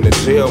 Fuck going to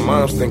jail,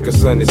 moms think her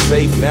son is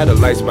safe. Now the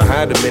lights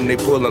behind them and they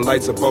pulling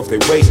lights up off their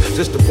waist.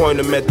 Just to point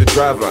them at the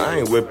driver, I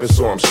ain't whipping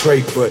so I'm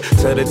straight. But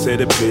tell it to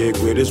the pig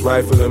with his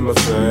rifle in my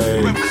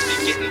face.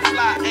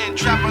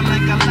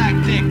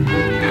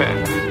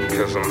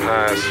 Cause I'm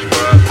high as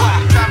fuck.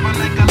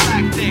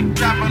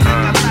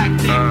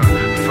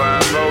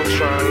 5-0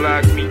 tryna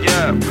lock me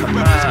up.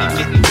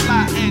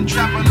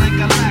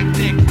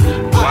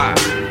 Why?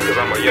 Cause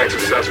I'm a young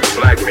successful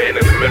black man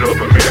in the middle of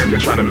America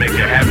trying to make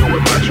it happen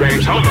with my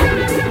dreams. Hold on.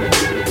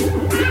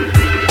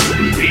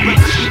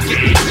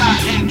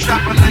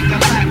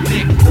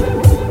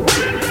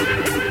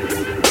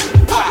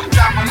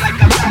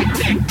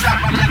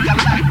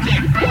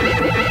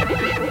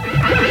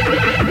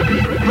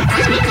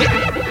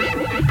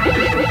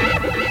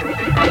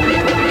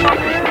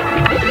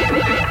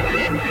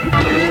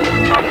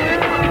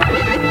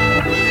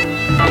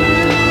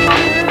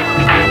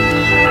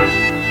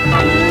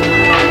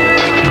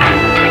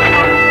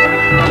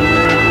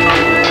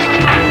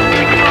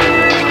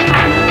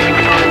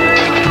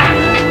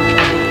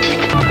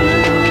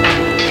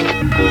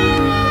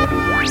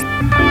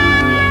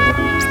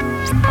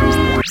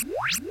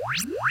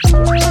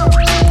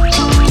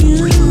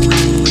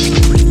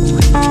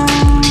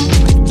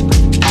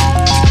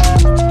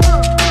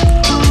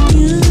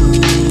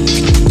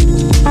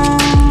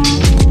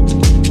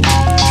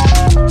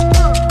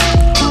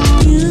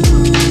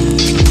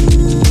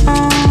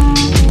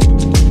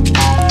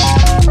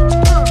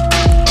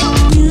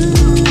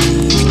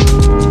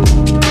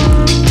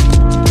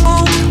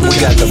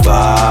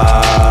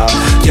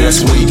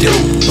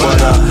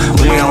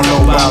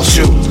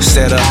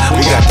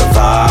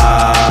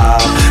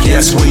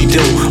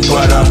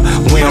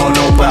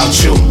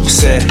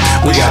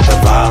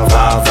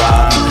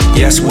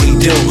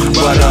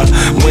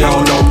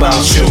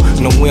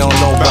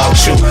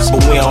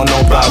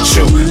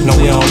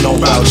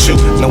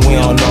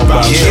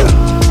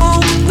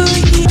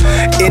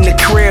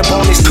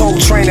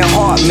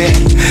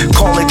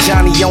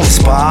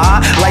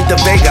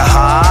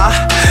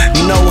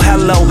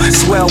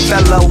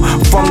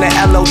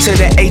 To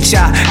the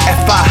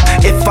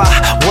H-I-F-I. If I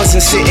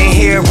wasn't sitting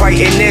here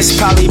writing this,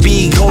 probably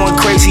be going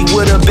crazy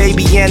with a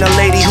baby and a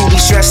lady who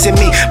be stressing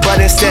me. But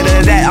instead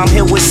of that, I'm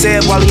here with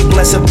Sev while he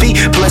blessed be,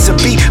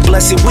 blessed we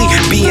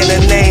be in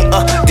the name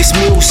of this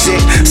music.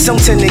 Some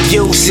tend to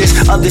use this,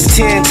 others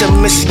tend to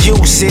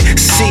misuse it.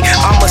 See,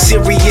 I'm a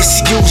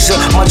serious user,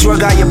 my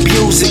drug I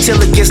abuse it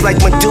till it gets like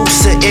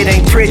Medusa. It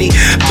ain't pretty,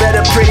 better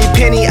pretty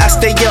penny. I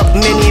stay up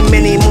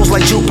many moons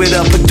like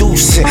Jupiter,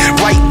 producing,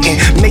 writing,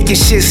 making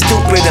shit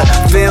stupider.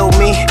 Feel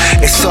me?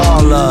 It's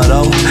all love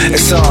though.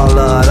 It's all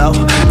love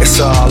though. It's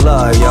all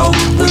love, yo.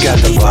 We got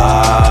the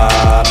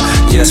vibe.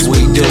 Yes,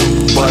 we do.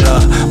 But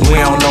we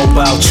don't know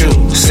about you.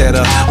 Said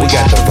we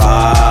got the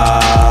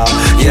vibe.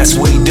 Yes,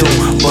 we do.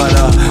 But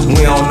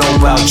we don't know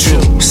about you.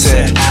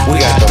 Said we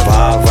got the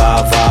vibe.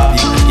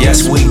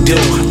 Yes, we do,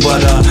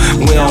 but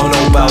we don't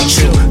know about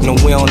you. No,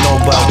 we don't know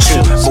about you,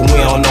 but we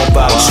don't know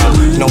about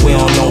you. No, we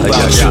don't know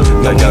about you.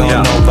 No, we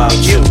don't know about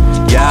you.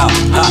 Yeah,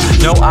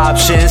 no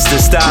options to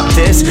stop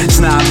this.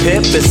 Snap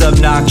hip is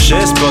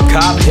obnoxious, but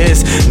cop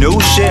his new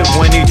shit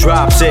when he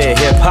drops it.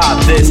 Hip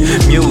hop, this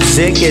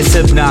music is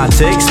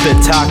hypnotic,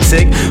 spit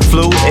toxic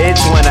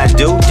fluids when I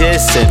do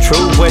this. And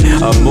true with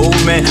a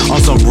movement on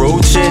some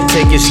rude shit.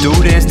 Take your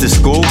students to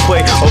school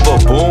quick over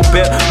boom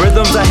bip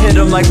rhythms. I hit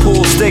them like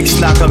pool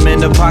sticks, knock them in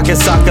the pocket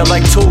socket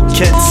like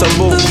toolkits. So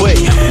move quick.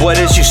 What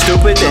is you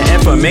stupid? The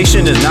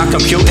information is not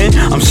computing.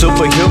 I'm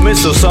superhuman,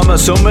 so some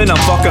assuming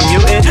I'm fucking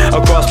mutant.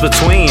 Across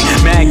between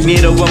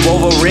Magneto and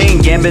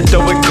Wolverine, Gambit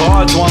throwing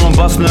cards while I'm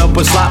busting up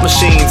with slot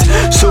machines.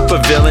 Super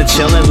villain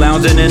chilling,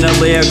 lounging in a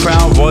lair,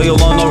 crown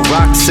royal on the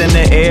rocks in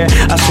the air.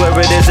 I swear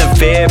it isn't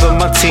fair, but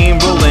my team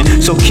ruling.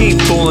 So keep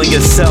fooling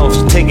yourself,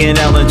 take an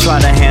L and try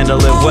to handle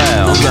it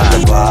well. We got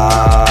the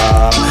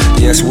vibe,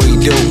 yes we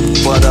do,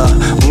 but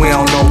we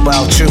don't know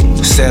about you.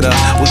 Said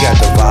we got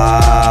the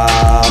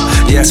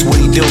vibe, yes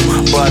we do,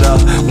 but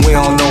we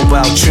don't know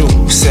about you.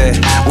 Said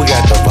we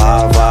got the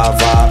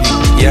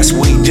vibe. Yes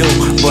we do,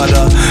 but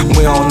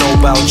we don't know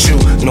about you.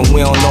 No, we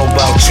don't know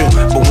about you,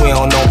 but we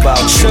don't know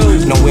about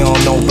you. No, we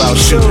don't know about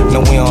you. No,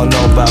 we don't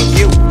know about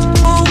you.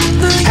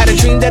 Had a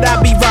dream that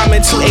I'd be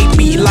rhyming to a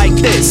beat like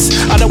this.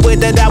 Unaware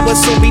that I would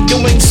soon be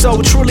doing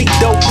so. Truly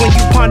dope when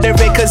you ponder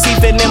it, cause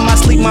even in my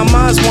sleep my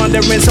mind's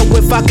wandering. So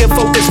if I can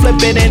focus, flip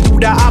it and do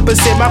the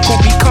opposite, my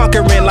crew be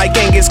conquering like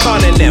Genghis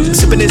Khan and them.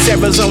 Sipping this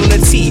Arizona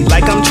tea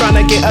like I'm trying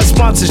to get a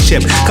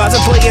sponsorship.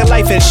 Contemplating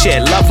life and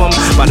shit, love them,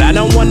 but I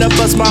don't wanna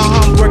bust my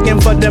hump. Working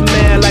for the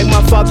man like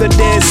my father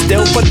did.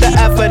 Still put the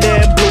effort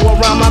in. Blew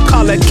around my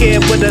collar,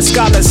 kid with a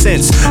scholar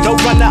sense. No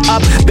runner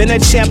up, been a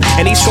champ,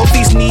 and these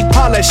trophies need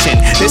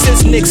polishing. This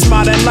is Nick's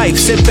modern life.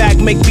 Sit back,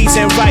 make beats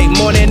and write.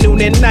 Morning,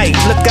 noon, and night.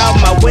 Look out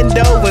my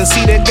window and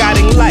see the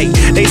guiding light.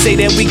 They say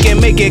that we can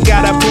make it,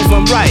 gotta prove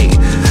them right.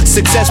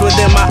 Success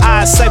within my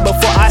eyesight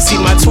before I see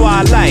my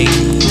twilight.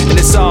 And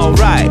it's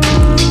alright.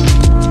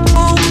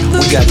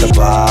 We got the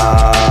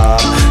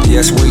vibe,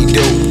 yes we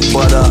do,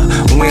 but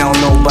we don't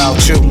know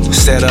about you.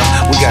 Said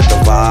we got the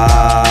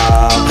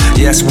vibe,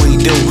 yes we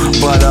do,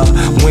 but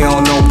we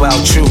don't know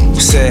about you.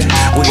 Said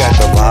we got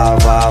the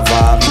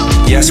vibe,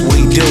 yes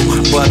we do,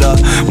 but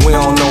we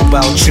don't know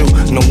about you.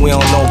 No, we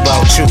don't know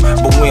about you,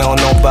 but we don't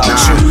know about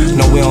you.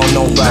 No, we don't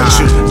know about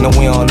you. No,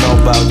 we don't know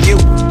about you.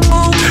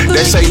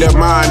 They say the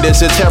mind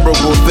is a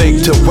terrible thing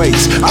to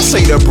waste. I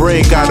say the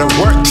brain gotta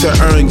work to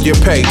earn your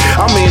pay.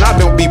 I mean, I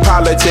don't be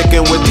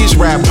politicking with these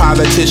rap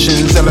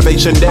politicians.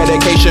 Elevation,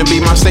 dedication be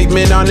my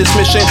statement on this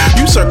mission.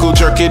 You circle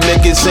jerking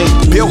niggas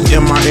ain't built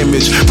in my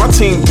image. My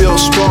team built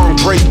strong,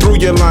 break through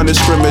your line of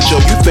scrimmage.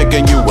 Yo, you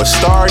thinking you a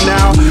star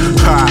now?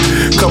 Ha,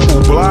 couple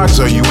blogs,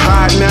 are you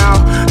hot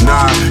now?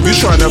 Nah, you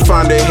trying to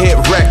find a hit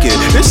record.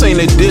 This ain't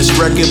a diss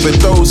record for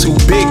those who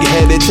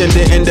big-headed tend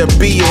to end up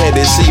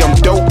beheaded. See, I'm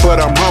dope,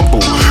 but I'm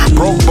humble.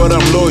 Broke, but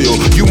I'm loyal.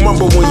 You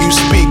mumble when you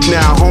speak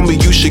now,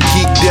 homie, you should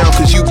geek down,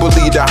 cause you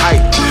believe the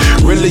hype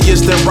really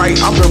is the right.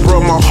 I've been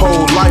broke my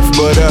whole life,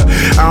 but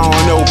I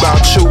don't know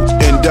about you,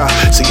 and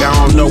see, I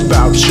don't know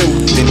about you,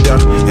 and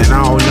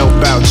I don't know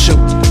about you,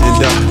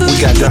 and we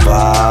got the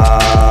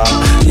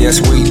vibe,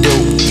 yes we do,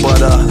 but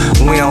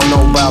we don't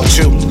know about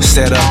you.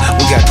 Said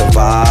we got the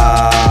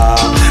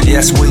vibe,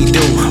 yes we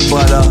do,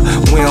 but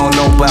we don't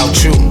know about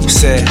you.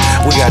 Said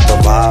we got the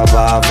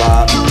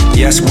vibe,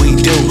 yes we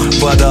do,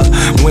 but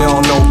we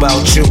don't know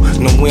about you.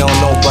 No, we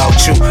don't know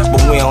about you,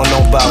 but we don't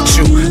know about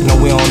you. No,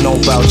 we don't know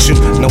about you.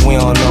 No, we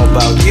don't know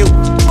about you.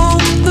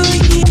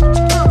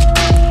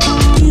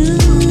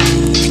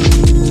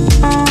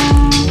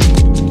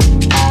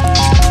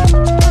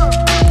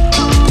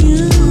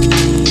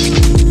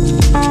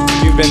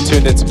 You've been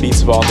tuned into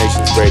Beats of All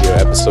Nations Radio,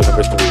 episode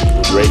number 3,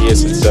 with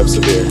Radius and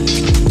Seveer.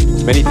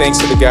 Many thanks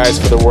to the guys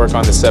for their work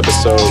on this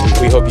episode.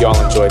 We hope you all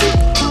enjoyed it.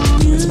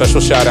 And special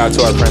shout out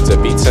to our friends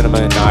at Beat Cinema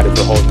and Nada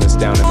for holding us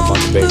down in the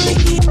month of April.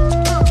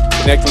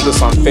 Connect with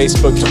us on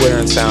Facebook, Twitter,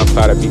 and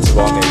SoundCloud at Beats of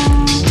All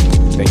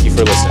Nations. Thank you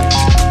for listening.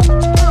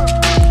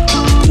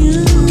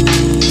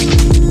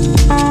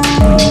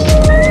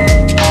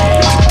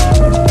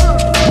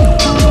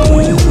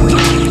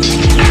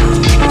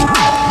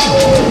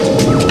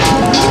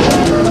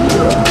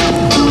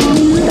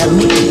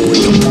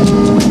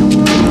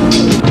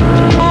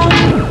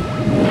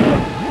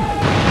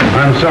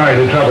 I'm sorry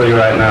to trouble you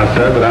right now,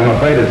 sir, but I'm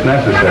afraid it's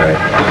necessary.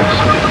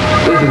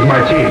 This is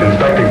my chief,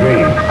 Inspector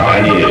Green.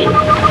 I need it.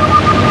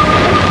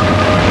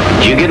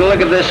 Did you get a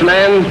look at this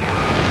man?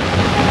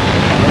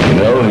 You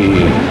know,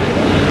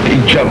 he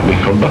jumped me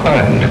from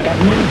behind.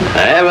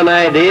 I have an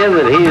idea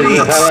that he is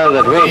the fellow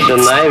that Wilson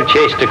and I have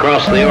chased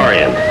across the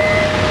Orient.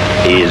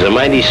 He's a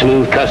mighty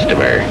smooth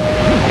customer,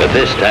 but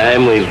this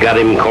time we've got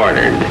him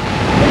cornered.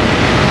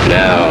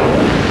 Now,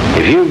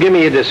 if you give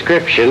me a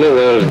description of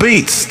those...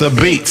 Beats, the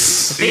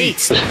beats.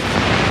 Beats.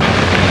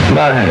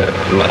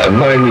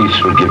 My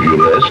niece will give you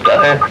a list.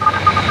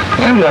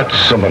 I'm not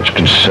so much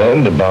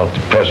concerned about the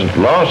present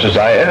loss as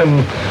I am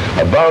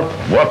about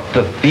what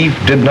the thief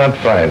did not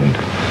find.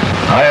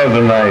 I have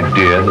an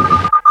idea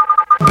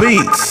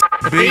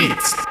that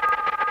Beats.